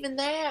 not even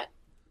that.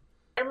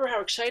 I remember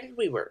how excited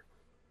we were.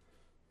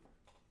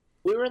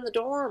 We were in the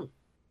dorm.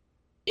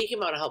 He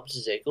came out to help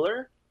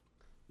Ziggler.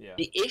 Yeah.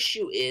 The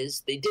issue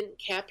is they didn't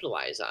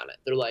capitalize on it.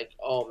 They're like,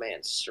 oh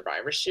man,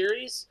 Survivor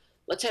Series?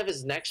 Let's have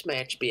his next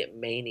match be at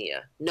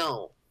Mania.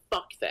 No,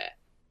 fuck that.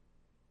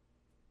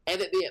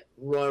 Have it be at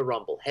Royal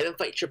Rumble. Have him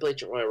fight Triple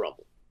H at Royal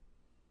Rumble.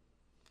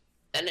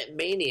 Then at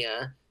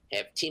Mania,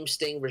 have Team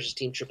Sting versus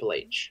Team Triple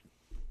H.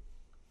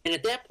 And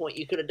at that point,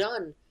 you could have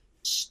done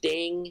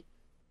Sting,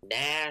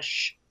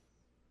 Nash,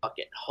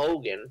 fucking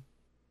Hogan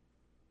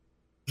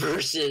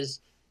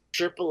versus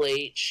Triple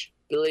H,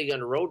 Billy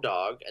Gunn, Road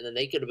Dogg, and then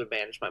they could have been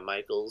managed by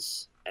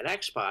Michaels and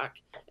X-Pac,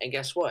 and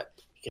guess what?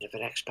 You could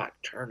have an X-Pac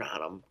turn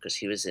on him because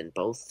he was in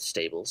both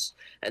stables,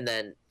 and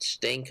then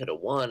Sting could have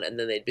won, and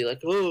then they'd be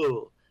like,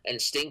 "Ooh,"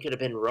 and Sting could have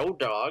been Road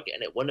Dogg,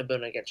 and it wouldn't have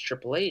been against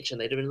Triple H, and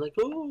they'd have been like,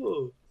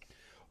 "Ooh."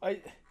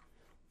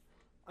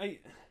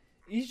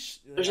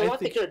 There's a lot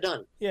they could have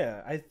done.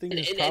 Yeah, I think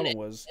his problem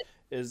was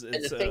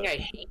the thing I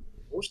hate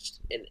most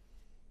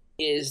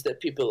is that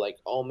people are like,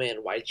 "Oh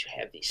man, why did you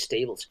have these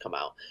stables come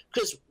out?"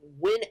 Because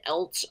when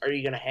else are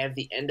you going to have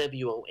the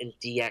NWO and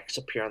DX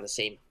appear on the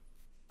same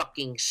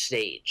fucking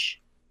stage?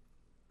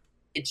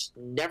 It's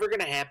never going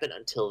to happen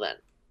until then.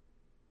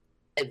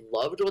 I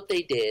loved what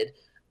they did.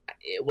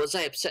 Was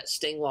I upset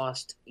Sting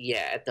lost?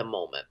 Yeah, at the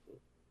moment.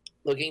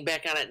 Looking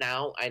back on it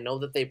now, I know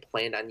that they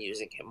planned on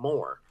using him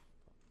more.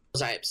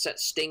 Was I upset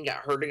Sting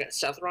got hurt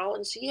against Seth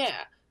Rollins?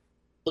 Yeah.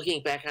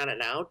 Looking back on it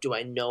now, do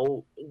I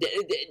know...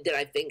 Did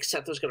I think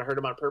Seth was going to hurt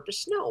him on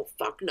purpose? No.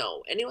 Fuck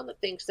no. Anyone that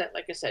thinks that,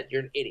 like I said,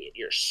 you're an idiot.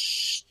 You're a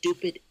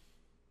stupid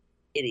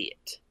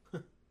idiot.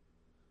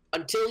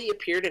 Until he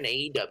appeared in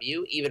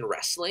AEW, even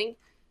wrestling,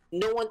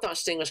 no one thought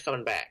Sting was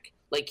coming back.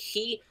 Like,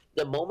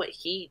 the moment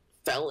he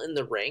fell in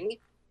the ring,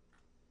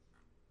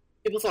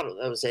 people thought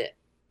that was it.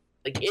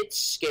 Like, it's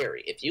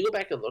scary. If you go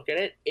back and look at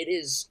it, it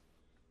is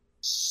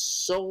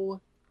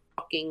so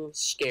fucking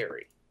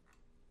scary.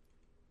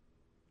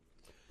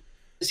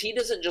 Because he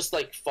doesn't just,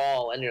 like,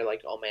 fall and you're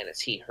like, oh man, is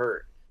he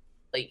hurt?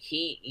 Like,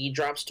 he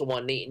drops to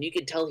one knee and you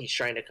can tell he's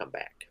trying to come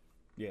back.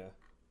 Yeah.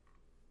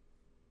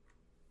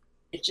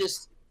 It's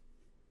just,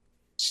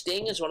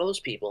 Sting is one of those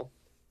people,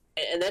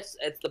 and that's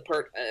the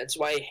part. That's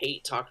why I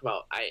hate talking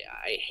about.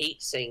 I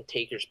hate saying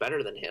Taker's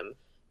better than him,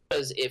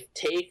 because if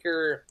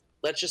Taker,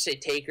 let's just say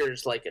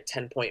Taker's like a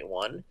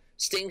 10.1,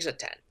 Sting's a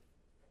 10.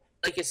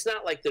 Like, it's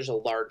not like there's a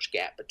large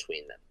gap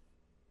between them.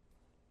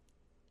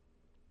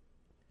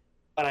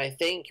 But I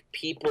think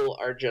people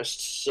are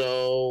just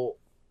so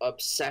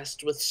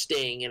obsessed with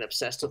Sting and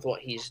obsessed with what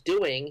he's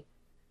doing,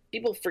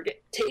 people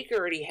forget Taker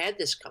already had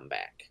this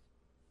comeback.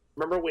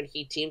 Remember when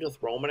he teamed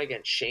with Roman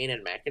against Shane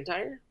and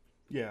McIntyre?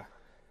 Yeah.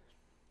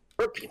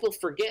 Or people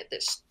forget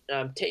this.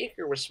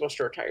 Taker was supposed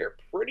to retire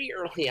pretty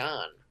early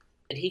on,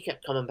 and he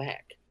kept coming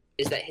back.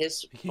 Is that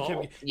his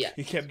fault?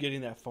 He kept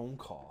getting that phone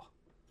call.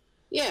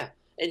 Yeah,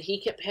 and he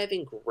kept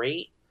having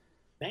great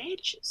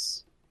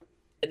matches.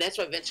 And that's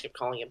why Vince kept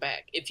calling him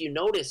back. If you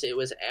notice, it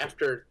was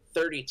after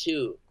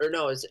 32, or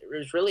no, it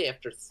was really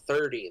after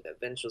 30 that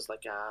Vince was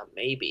like,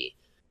 maybe.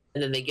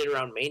 And then they get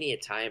around Mania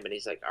time, and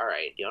he's like, all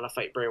right, do you want to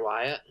fight Bray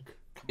Wyatt?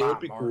 Yeah,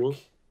 that'd be cool.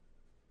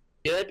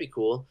 Yeah, that'd be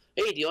cool.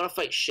 Hey, do you want to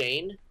fight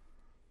Shane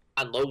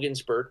on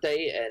Logan's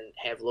birthday and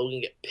have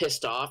Logan get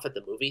pissed off at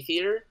the movie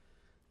theater?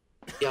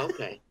 Yeah,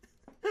 okay.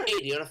 Hey,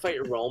 do you want to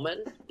fight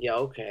Roman? Yeah,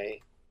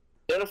 okay.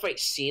 Do you want to fight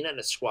Cena in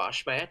a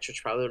squash match,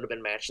 which probably would have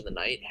been match of the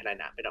night had I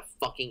not been a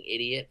fucking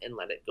idiot and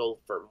let it go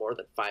for more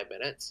than 5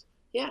 minutes?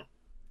 Yeah.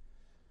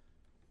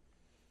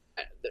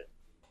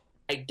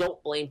 I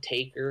don't blame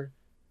Taker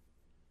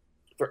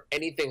for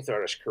anything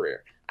throughout his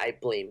career. I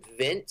blame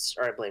Vince,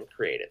 or I blame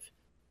creative.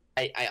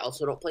 I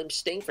also don't blame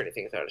Sting for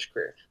anything throughout his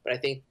career. But I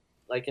think,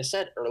 like I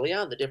said early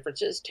on, the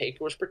difference is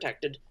Taker was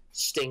protected,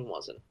 Sting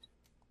wasn't.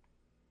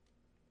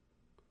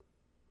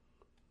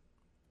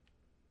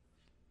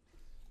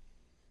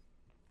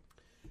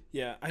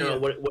 Yeah.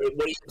 What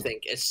do you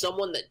think? As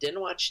someone that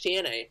didn't watch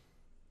TNA,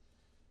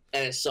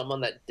 and as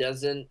someone that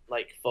doesn't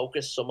like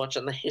focus so much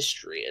on the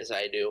history as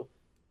I do,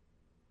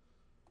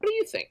 what do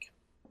you think?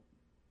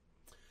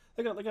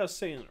 Like I was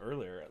saying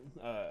earlier,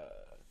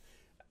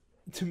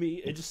 to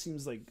me, it just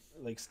seems like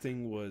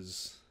Sting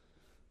was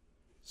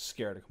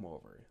scared to come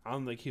over. I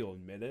don't think he'll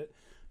admit it,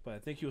 but I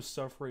think he was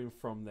suffering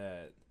from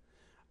that.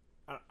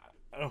 I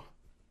don't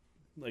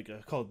like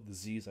I call it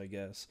disease, I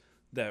guess,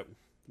 that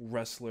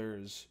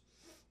wrestlers,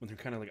 when they're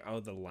kind of like out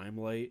of the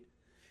limelight,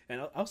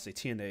 and I'll say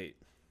TNA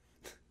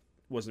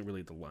wasn't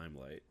really the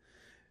limelight,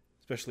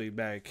 especially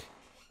back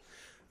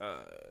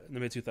in the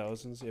mid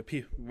 2000s.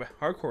 Yeah,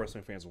 hardcore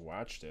wrestling fans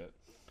watched it,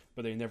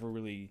 but they never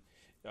really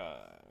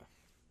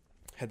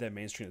had that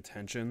mainstream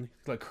attention.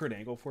 Like Kurt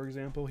Angle, for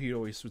example, he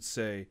always would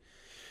say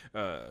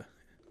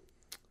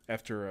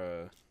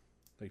after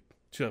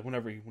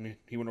whenever when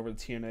he went over to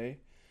TNA,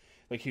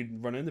 like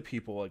he'd run into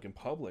people like in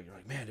public. You're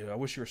like, man, dude, I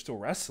wish you were still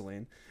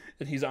wrestling,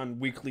 and he's on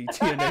weekly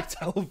TNA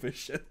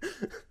television.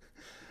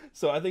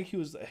 So I think he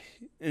was,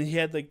 and he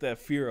had like that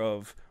fear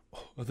of,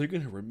 are they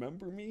gonna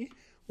remember me?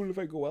 What if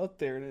I go out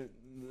there and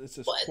it's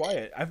just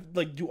quiet? I've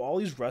like, do all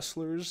these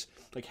wrestlers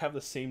like have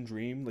the same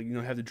dream? Like,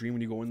 have the dream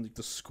when you go in like,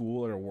 to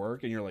school or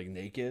work and you're like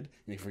naked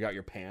and you forgot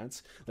your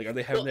pants? Like, are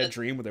they having that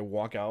dream where they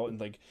walk out and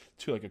like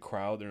to like a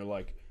crowd and they're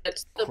like,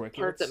 that's the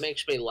part that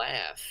makes me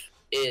laugh.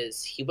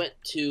 Is he went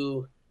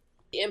to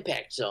the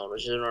Impact Zone,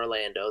 which is in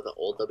Orlando, the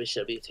old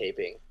WCW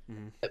taping.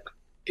 Mm-hmm.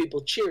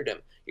 People cheered him.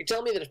 You're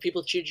telling me that if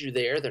people cheered you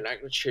there, they're not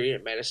going to cheer you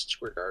at Madison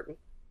Square Garden?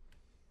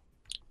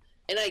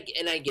 And I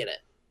get it.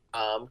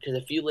 Because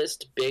if you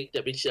list big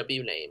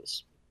WCW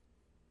names,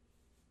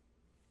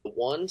 the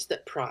ones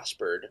that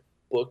prospered,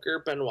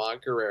 Booker,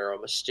 Benoit, Guerrero,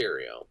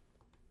 Mysterio,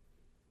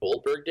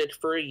 Goldberg did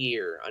for a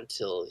year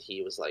until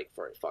he was like,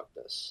 fuck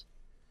this.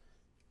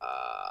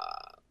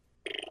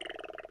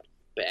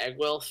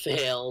 Bagwell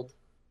failed.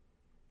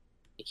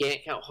 You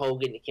can't count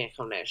Hogan. You can't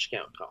count Nash. You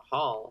can't count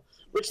Hall.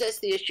 Which that's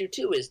the issue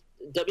too. Is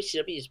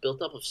WCW is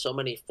built up of so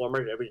many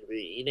former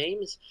WWE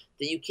names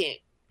that you can't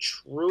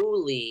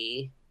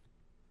truly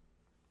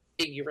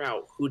figure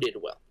out who did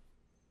well.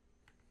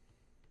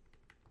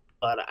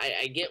 But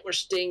I get where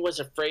Sting was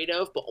afraid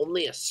of, but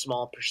only a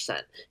small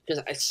percent.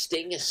 Because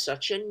Sting is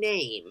such a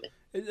name.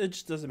 It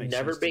just doesn't make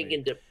never sense to big me.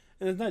 into.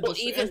 And it's not, Well,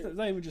 it's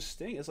not even just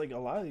Sting. It's like a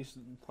lot of these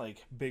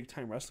like big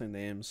time wrestling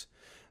names,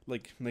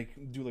 like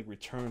do like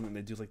return and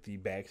they do like the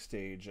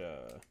backstage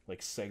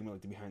like segment,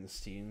 like the behind the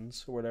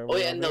scenes or whatever. Oh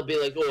yeah, and they'll be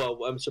like,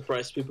 "Oh, I'm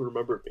surprised people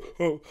remember me."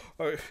 Oh,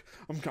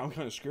 I'm kind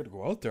of scared to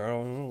go out there. I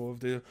don't know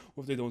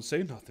if they don't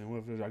say nothing.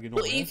 What if I get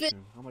no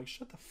reaction? I'm like,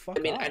 shut the fuck up.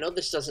 I mean, I know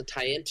this doesn't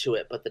tie into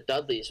it, but the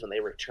Dudleys when they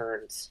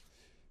returned,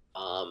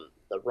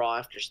 the Raw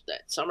after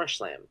that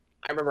SummerSlam,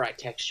 I remember I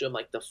texted you, I'm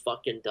like, the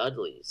fucking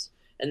Dudleys.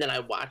 And then I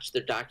watched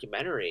their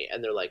documentary,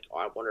 and they're like, oh,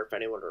 I wonder if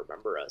anyone will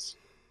remember us.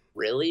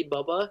 Really,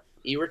 Bubba?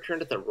 You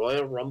returned at the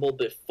Royal Rumble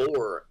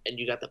before, and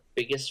you got the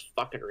biggest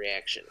fucking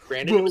reaction.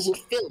 Granted, it was in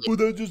Philly. But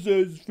that just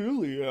says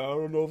Philly. I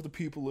don't know if the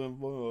people in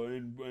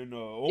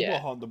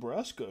Omaha,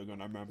 Nebraska are going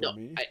to remember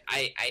me.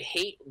 I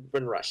hate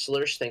when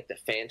wrestlers think the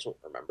fans won't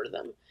remember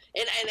them.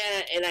 And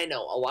I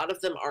know, a lot of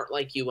them aren't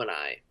like you and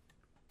I.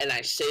 And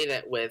I say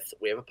that we have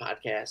a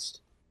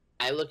podcast.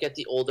 I look at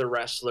the older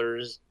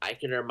wrestlers. I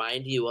can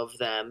remind you of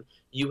them.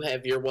 You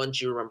have your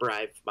ones you remember.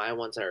 I have my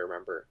ones I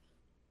remember.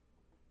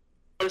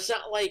 But it's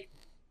not like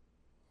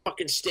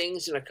fucking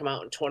Sting's going to come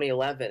out in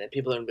 2011 and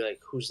people are going to be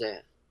like, who's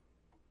that?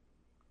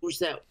 Who's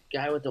that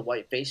guy with the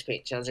white face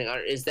paint?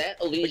 Is that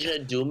a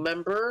Legion of Doom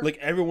member? Like,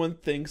 everyone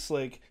thinks,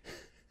 like,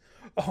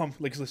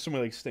 like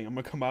somebody like Sting. I'm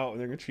going to come out and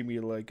they're going to treat me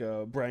like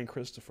Brian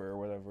Christopher or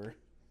whatever.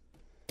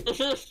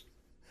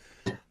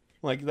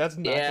 Like, that's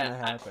not going to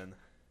happen.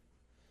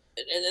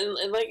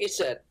 And like I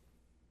said,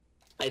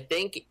 I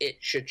think it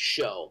should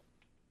show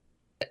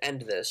to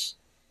end this.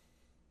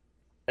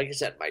 Like I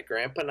said, my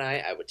grandpa and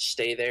I would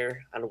stay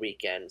there on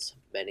weekends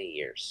many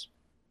years.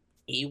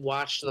 He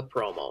watched the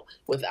promo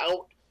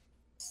without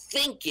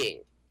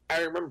thinking.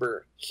 I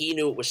remember he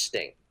knew it was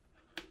Sting.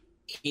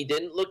 He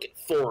didn't look at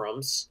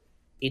forums.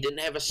 He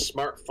didn't have a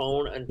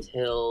smartphone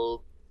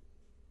until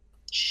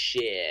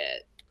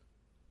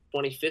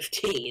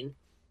 2015.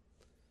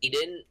 He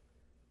didn't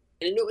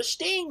know it was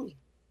Sting.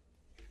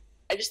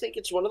 I just think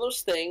it's one of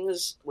those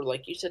things where,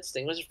 like you said,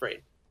 Sting was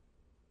afraid.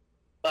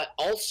 But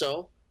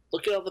also,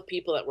 look at all the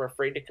people that were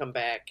afraid to come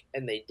back,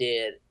 and they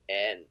did,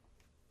 and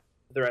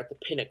they're at the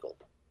pinnacle.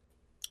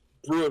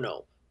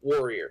 Bruno,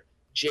 Warrior,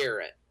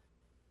 Jarrett,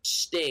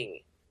 Sting,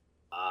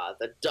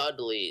 the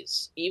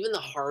Dudleys, even the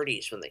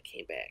Hardys when they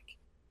came back.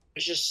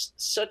 It's just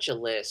such a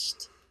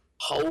list.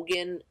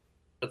 Hogan,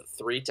 for the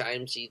 3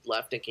 times he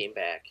left and came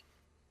back.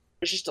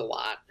 It's just a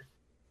lot.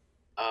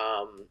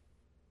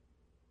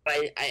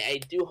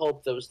 I do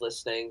hope those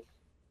listening,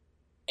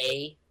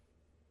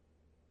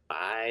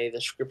 buy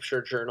the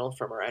Scripture Journal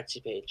from our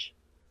Etsy page.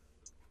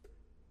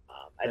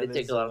 I did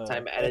take a lot of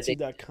time editing.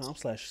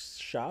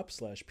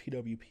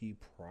 Etsy.com/shop/PWP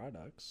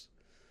products.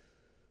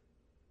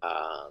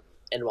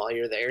 And while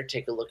you're there,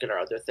 take a look at our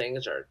other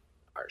things, our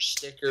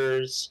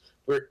stickers,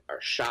 our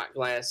shot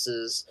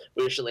glasses.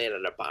 We recently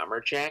added a bomber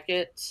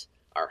jacket,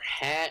 our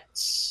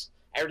hats.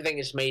 Everything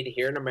is made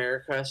here in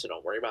America, so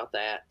don't worry about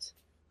that.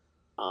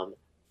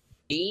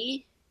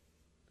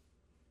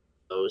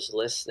 Those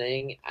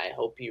listening, I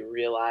hope you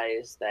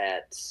realize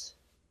that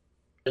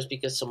just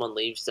because someone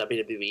leaves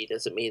WWE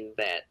doesn't mean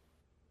that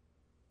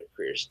their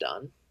career's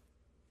done.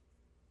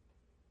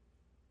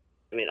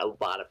 I mean, a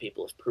lot of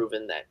people have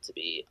proven that to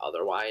be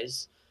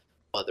otherwise.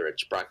 Whether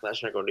it's Brock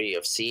Lesnar going to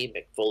UFC,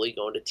 Mick Foley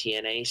going to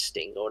TNA,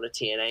 Sting going to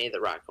TNA, The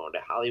Rock going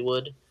to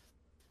Hollywood.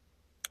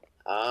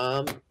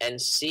 And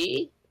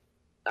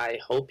I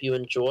hope you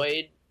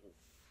enjoyed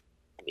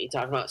me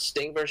talking about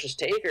Sting versus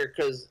Taker,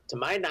 because to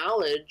my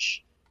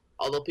knowledge,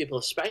 although people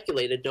have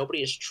speculated, nobody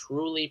has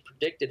truly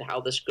predicted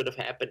how this could have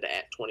happened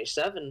at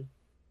 27.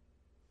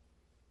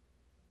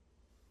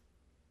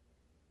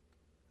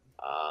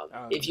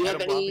 If you have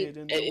any,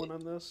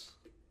 on this?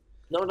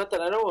 No, not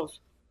that I know of.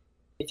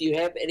 If you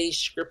have any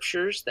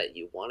scriptures that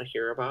you want to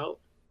hear about,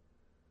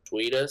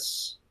 tweet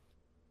us,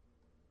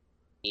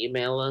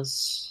 email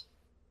us,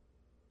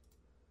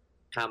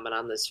 comment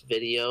on this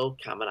video,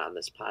 comment on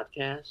this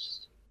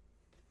podcast.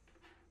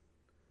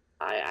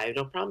 I have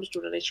no problems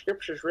doing any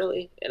scriptures,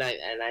 really, and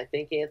I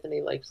think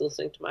Anthony likes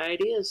listening to my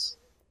ideas.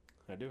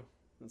 I do.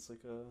 It's like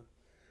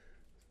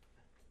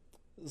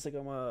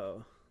I'm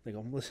a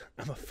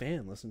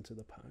fan listening to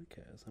the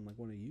podcast. I'm like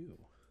one of you.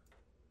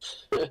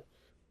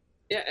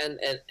 Yeah, and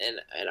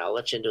I'll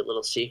let you into a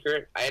little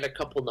secret. I had a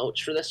couple notes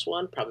for this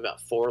one, probably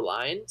about 4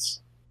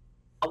 lines.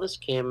 All this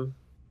came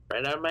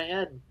right out of my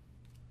head.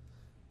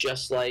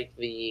 Just like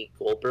the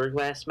Goldberg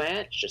last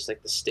match, just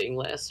like the Sting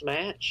last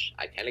match,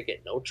 I kind of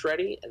get notes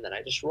ready, and then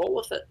I just roll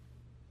with it.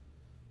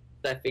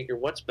 I figure,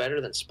 what's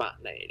better than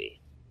spontaneity?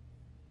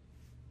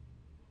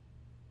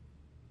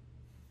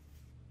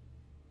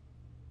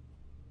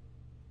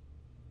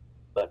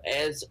 But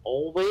as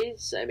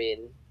always, I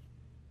mean,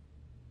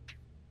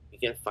 you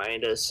can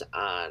find us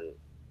on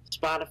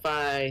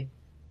Spotify,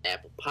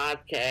 Apple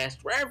Podcast,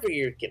 wherever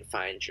you can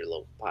find your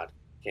local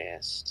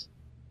podcast.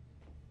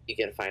 You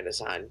can find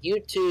us on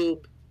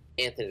YouTube.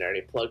 Anthony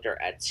already plugged our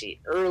Etsy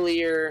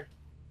earlier.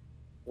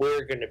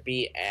 We're going to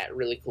be at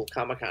Really Cool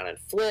Comic Con in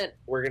Flint.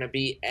 We're going to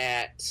be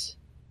at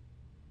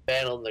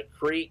Battle in the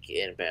Creek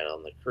in Battle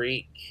in the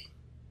Creek.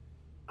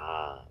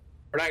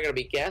 We're not going to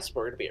be guests, but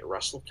we're going to be at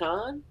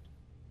WrestleCon.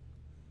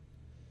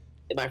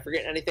 Am I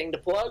forgetting anything to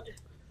plug?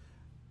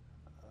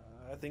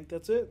 I think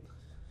that's it.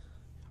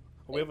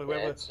 We have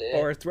it.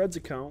 our Threads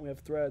account. We have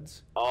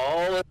Threads.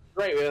 Oh, that's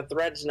right. We have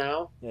Threads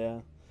now. Yeah.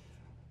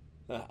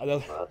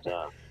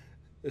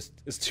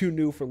 It's too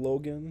new for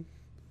Logan.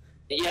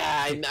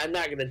 Yeah, I'm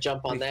not going to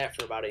jump on that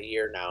for about a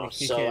year now.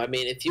 So, I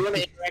mean, if you want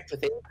to interact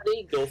with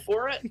anybody, go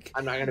for it.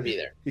 I'm not going to be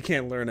there. You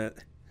can't learn it.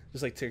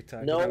 Just like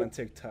TikTok. No. You're not on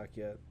TikTok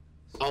yet.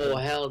 Oh,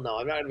 hell no.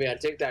 I'm not going to be on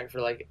TikTok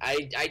for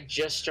I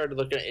just started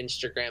looking at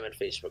Instagram and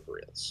Facebook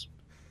Reels.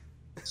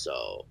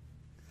 So.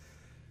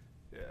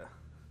 Yeah.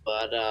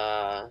 But,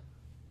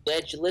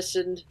 glad you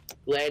listened.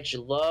 Glad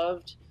you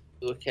loved.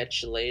 We'll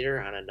catch you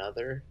later on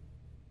another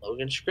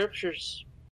Logan Scriptures.